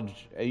acknowledged,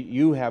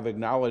 you have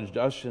acknowledged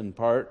us in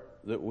part,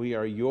 that we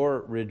are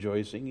your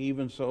rejoicing,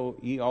 even so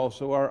ye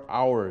also are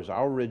ours,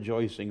 our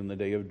rejoicing in the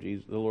day of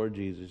Jesus, the Lord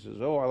Jesus. He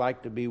says, oh, I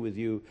like to be with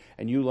you,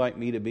 and you like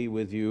me to be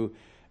with you.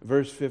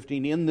 Verse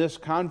 15, in this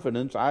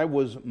confidence I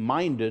was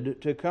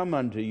minded to come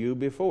unto you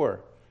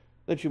before,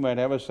 that you might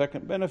have a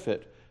second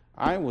benefit.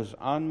 I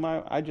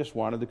just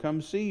wanted to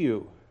come see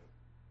you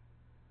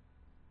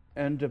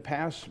and to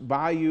pass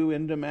by you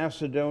into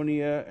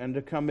Macedonia and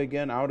to come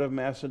again out of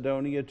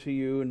Macedonia to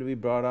you and to be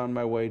brought on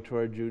my way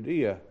toward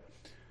Judea.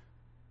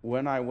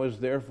 When I was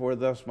therefore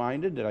thus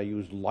minded, did I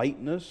use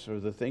lightness or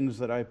the things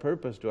that I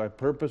purpose? Do I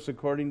purpose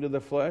according to the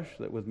flesh,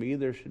 that with me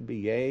there should be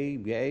yea,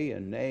 yea,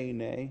 and nay,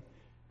 nay?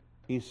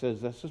 He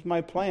says, this is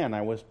my plan.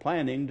 I was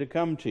planning to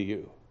come to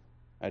you.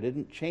 I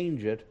didn't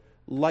change it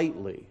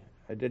lightly.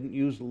 I didn't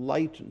use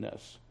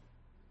lightness.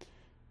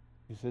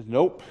 He says,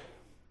 nope,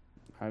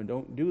 I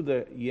don't do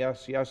the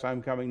yes,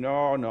 I'm coming.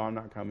 No, I'm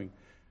not coming.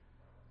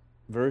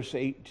 Verse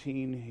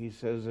 18, he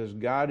says, as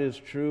God is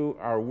true,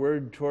 our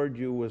word toward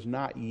you was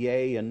not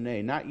yea and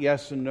nay. Not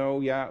yes and no,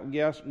 yeah,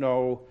 yes,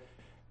 no.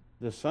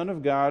 The Son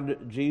of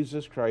God,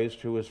 Jesus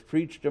Christ, who was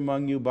preached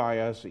among you by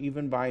us,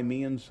 even by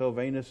me and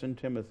Silvanus and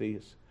Timothy,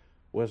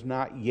 was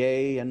not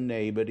yea and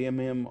nay, but in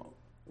him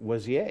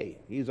was yea.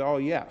 He's all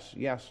yes.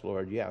 Yes,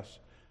 Lord, yes.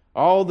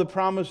 All the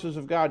promises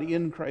of God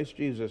in Christ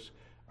Jesus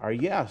are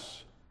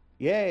yes,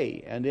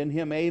 yea, and in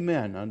him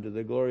amen, unto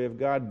the glory of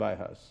God by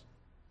us.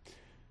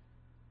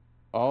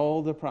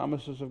 All the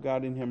promises of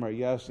God in him are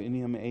yes, in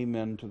him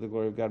amen, to the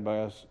glory of God by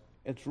us.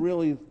 It's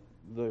really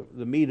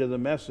the meat of the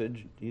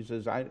message. He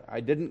says,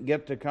 I didn't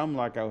get to come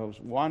like I was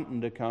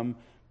wanting to come,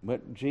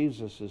 but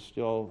Jesus is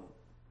still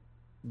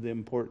the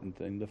important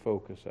thing, the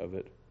focus of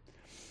it.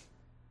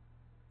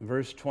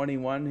 Verse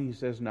 21, he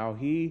says, now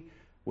he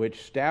which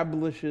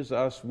establishes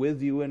us with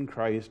you in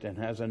Christ and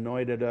has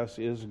anointed us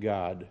is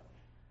God.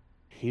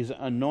 He's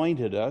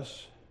anointed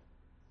us.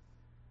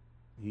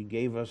 He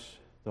gave us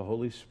the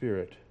Holy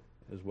Spirit,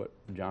 is what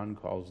John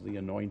calls the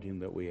anointing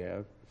that we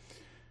have.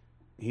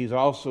 He's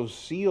also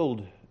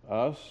sealed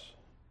us.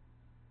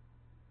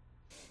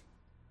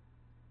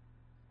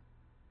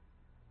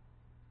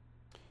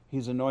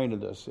 He's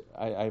anointed us.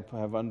 I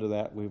have under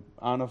that, we're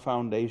on a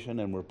foundation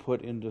and we're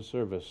put into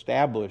service.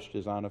 Established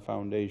is on a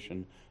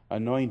foundation.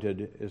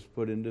 Anointed is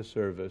put into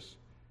service.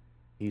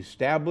 He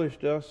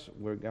established us.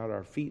 We've got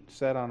our feet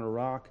set on a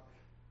rock.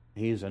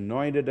 He's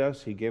anointed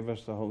us. He gave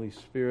us the Holy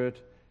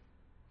Spirit.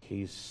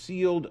 He's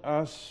sealed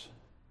us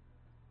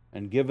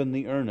and given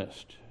the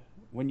earnest.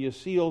 When you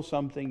seal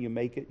something, you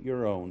make it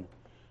your own.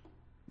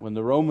 When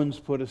the Romans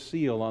put a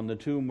seal on the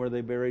tomb where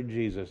they buried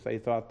Jesus, they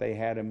thought they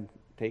had him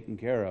taken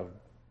care of.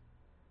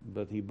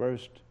 But he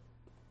burst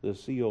the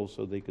seal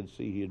so they could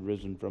see he had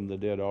risen from the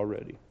dead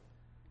already.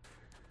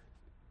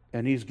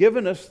 And he's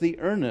given us the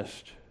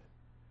earnest.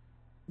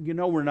 You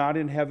know, we're not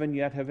in heaven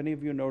yet. Have any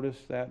of you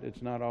noticed that?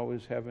 It's not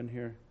always heaven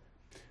here.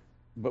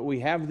 But we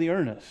have the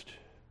earnest.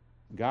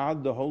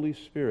 God, the Holy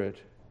Spirit,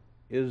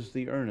 is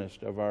the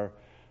earnest of our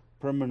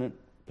permanent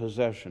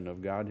possession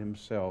of God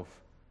Himself.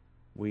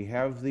 We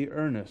have the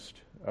earnest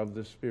of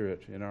the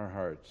Spirit in our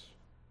hearts.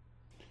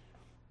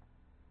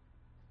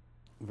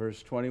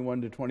 Verse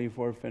 21 to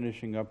 24,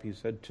 finishing up, he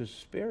said, to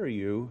spare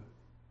you.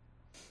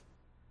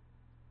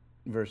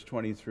 Verse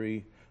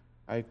 23,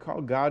 I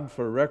call God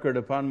for record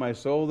upon my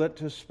soul that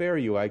to spare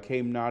you I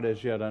came not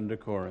as yet unto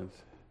Corinth.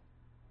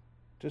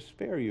 To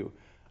spare you.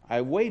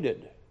 I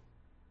waited.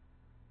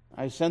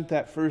 I sent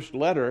that first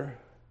letter,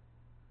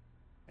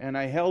 and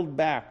I held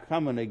back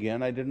coming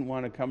again. I didn't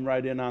want to come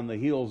right in on the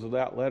heels of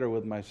that letter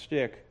with my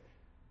stick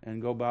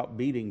and go about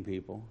beating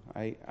people.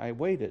 I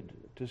waited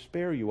to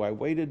spare you. I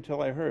waited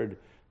till I heard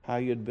how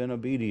you'd been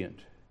obedient.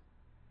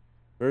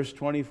 Verse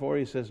 24,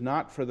 he says,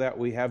 not for that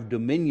we have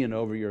dominion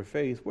over your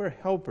faith. We're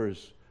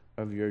helpers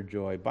of your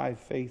joy. By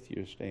faith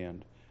you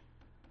stand.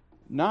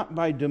 Not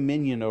by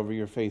dominion over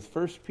your faith.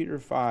 1 Peter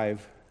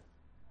 5,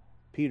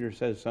 Peter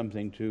says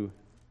something to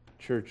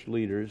church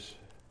leaders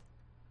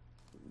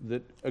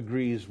that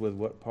agrees with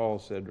what Paul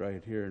said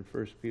right here in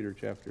 1 Peter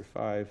chapter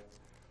 5.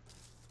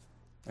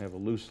 I have a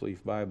loose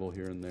leaf Bible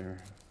here and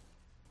there.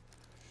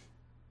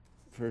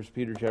 1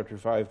 Peter chapter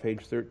 5, page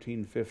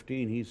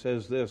 1315, he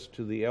says this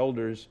to the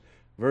elders.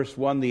 Verse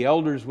 1, the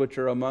elders which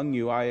are among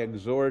you I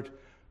exhort,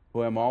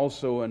 who am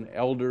also an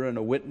elder and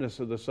a witness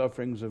of the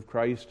sufferings of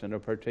Christ and a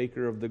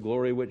partaker of the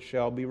glory which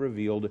shall be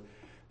revealed.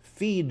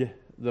 Feed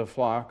the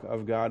flock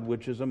of God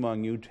which is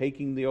among you,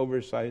 taking the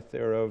oversight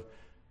thereof,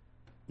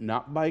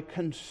 not by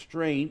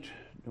constraint.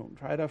 Don't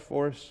try to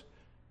force.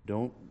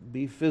 Don't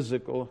be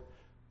physical,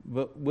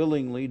 but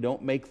willingly.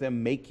 Don't make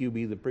them make you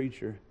be the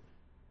preacher.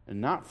 And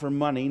not for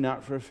money,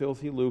 not for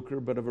filthy lucre,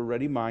 but of a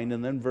ready mind.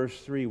 And then verse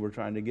 3 we're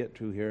trying to get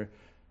to here.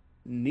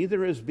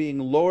 Neither as being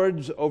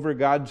lords over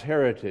God's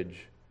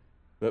heritage,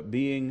 but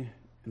being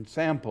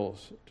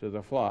ensamples to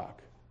the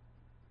flock.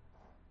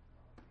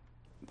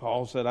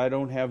 Paul said, I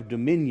don't have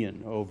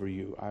dominion over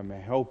you. I'm a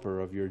helper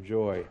of your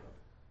joy.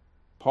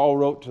 Paul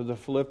wrote to the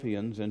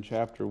Philippians in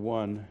chapter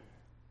 1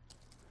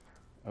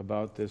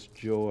 about this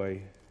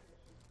joy.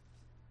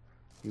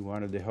 He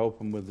wanted to help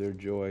them with their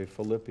joy.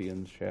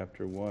 Philippians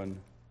chapter 1,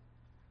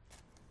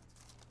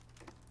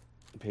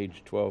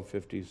 page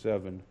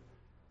 1257,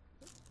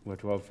 or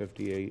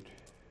 1258.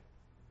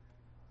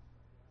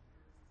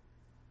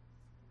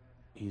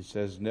 He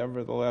says,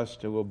 nevertheless,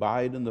 to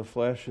abide in the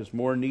flesh is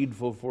more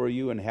needful for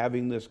you, and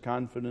having this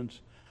confidence,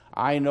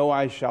 I know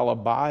I shall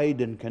abide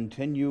and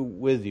continue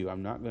with you.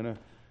 I'm not going to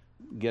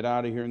get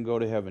out of here and go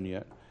to heaven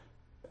yet.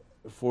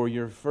 For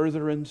your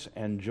furtherance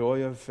and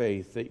joy of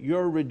faith, that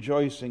your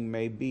rejoicing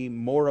may be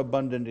more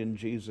abundant in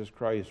Jesus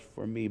Christ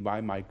for me by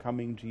my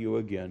coming to you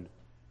again.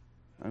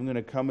 I'm going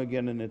to come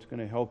again, and it's going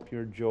to help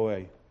your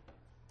joy.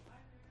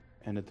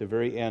 And at the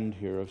very end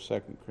here of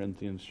 2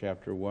 Corinthians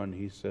chapter 1,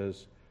 he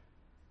says,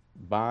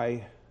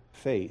 by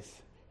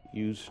faith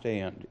you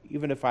stand.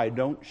 Even if I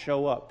don't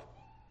show up,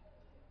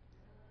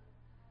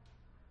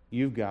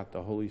 you've got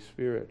the Holy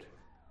Spirit.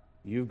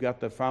 You've got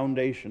the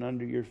foundation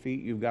under your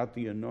feet. You've got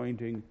the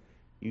anointing.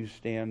 You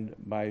stand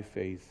by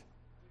faith.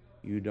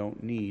 You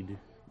don't need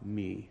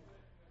me.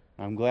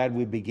 I'm glad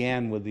we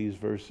began with these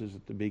verses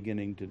at the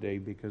beginning today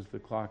because the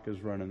clock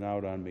is running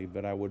out on me.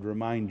 But I would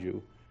remind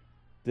you,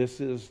 this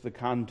is the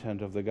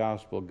content of the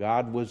gospel.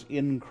 God was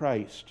in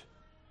Christ,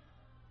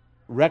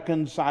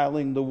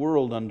 reconciling the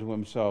world unto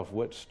himself.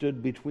 What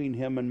stood between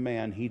him and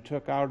man, he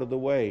took out of the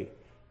way.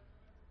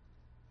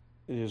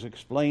 It is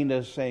explained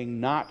as saying,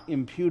 not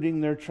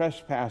imputing their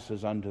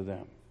trespasses unto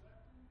them.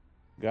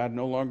 God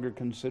no longer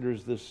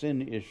considers the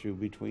sin issue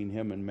between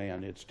him and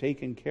man. It's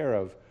taken care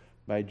of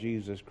by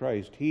Jesus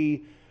Christ.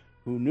 He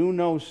who knew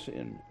no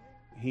sin,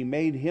 he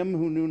made him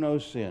who knew no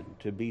sin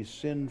to be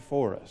sin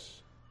for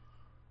us,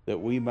 that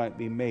we might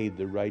be made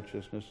the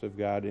righteousness of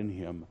God in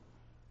him.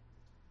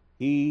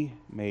 He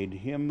made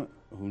him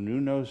who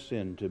knew no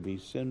sin to be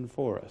sin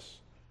for us,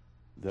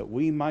 that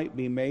we might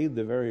be made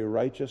the very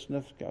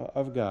righteousness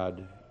of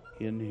God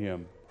in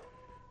him.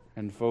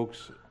 And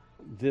folks,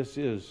 this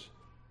is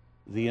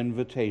the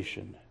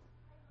invitation.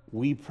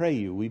 We pray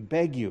you, we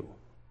beg you,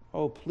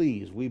 oh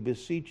please, we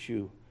beseech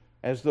you,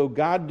 as though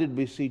God did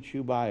beseech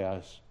you by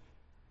us,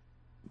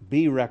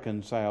 be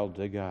reconciled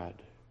to God.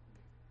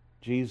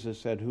 Jesus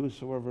said,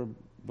 whosoever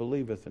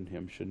believeth in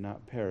him should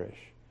not perish,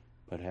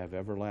 but have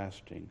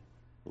everlasting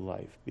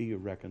life. Be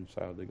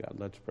reconciled to God.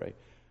 Let's pray.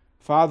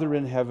 Father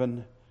in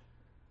heaven,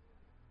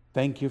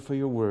 thank you for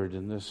your word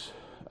in this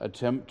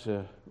attempt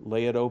to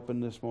lay it open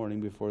this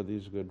morning before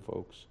these good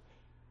folks.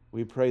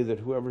 We pray that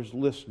whoever's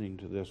listening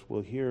to this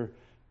will hear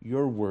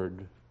your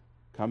word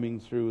coming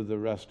through the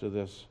rest of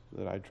this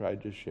that I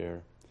tried to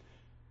share.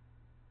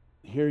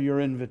 Hear your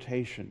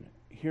invitation.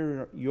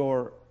 Hear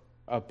your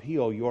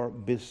appeal, your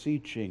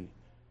beseeching.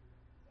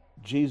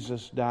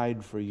 Jesus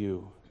died for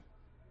you.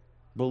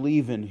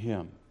 Believe in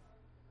him.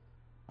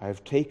 I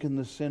have taken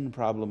the sin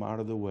problem out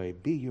of the way.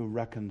 Be you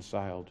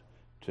reconciled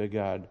to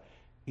God.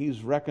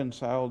 He's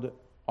reconciled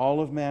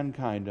all of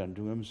mankind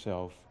unto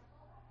himself,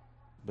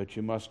 but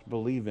you must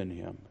believe in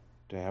him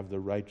to have the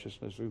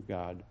righteousness of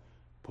God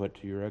put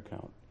to your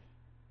account.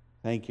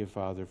 Thank you,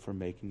 Father, for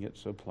making it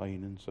so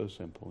plain and so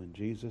simple. In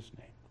Jesus'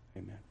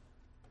 name, amen.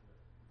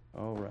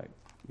 All right.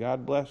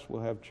 God bless.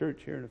 We'll have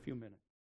church here in a few minutes.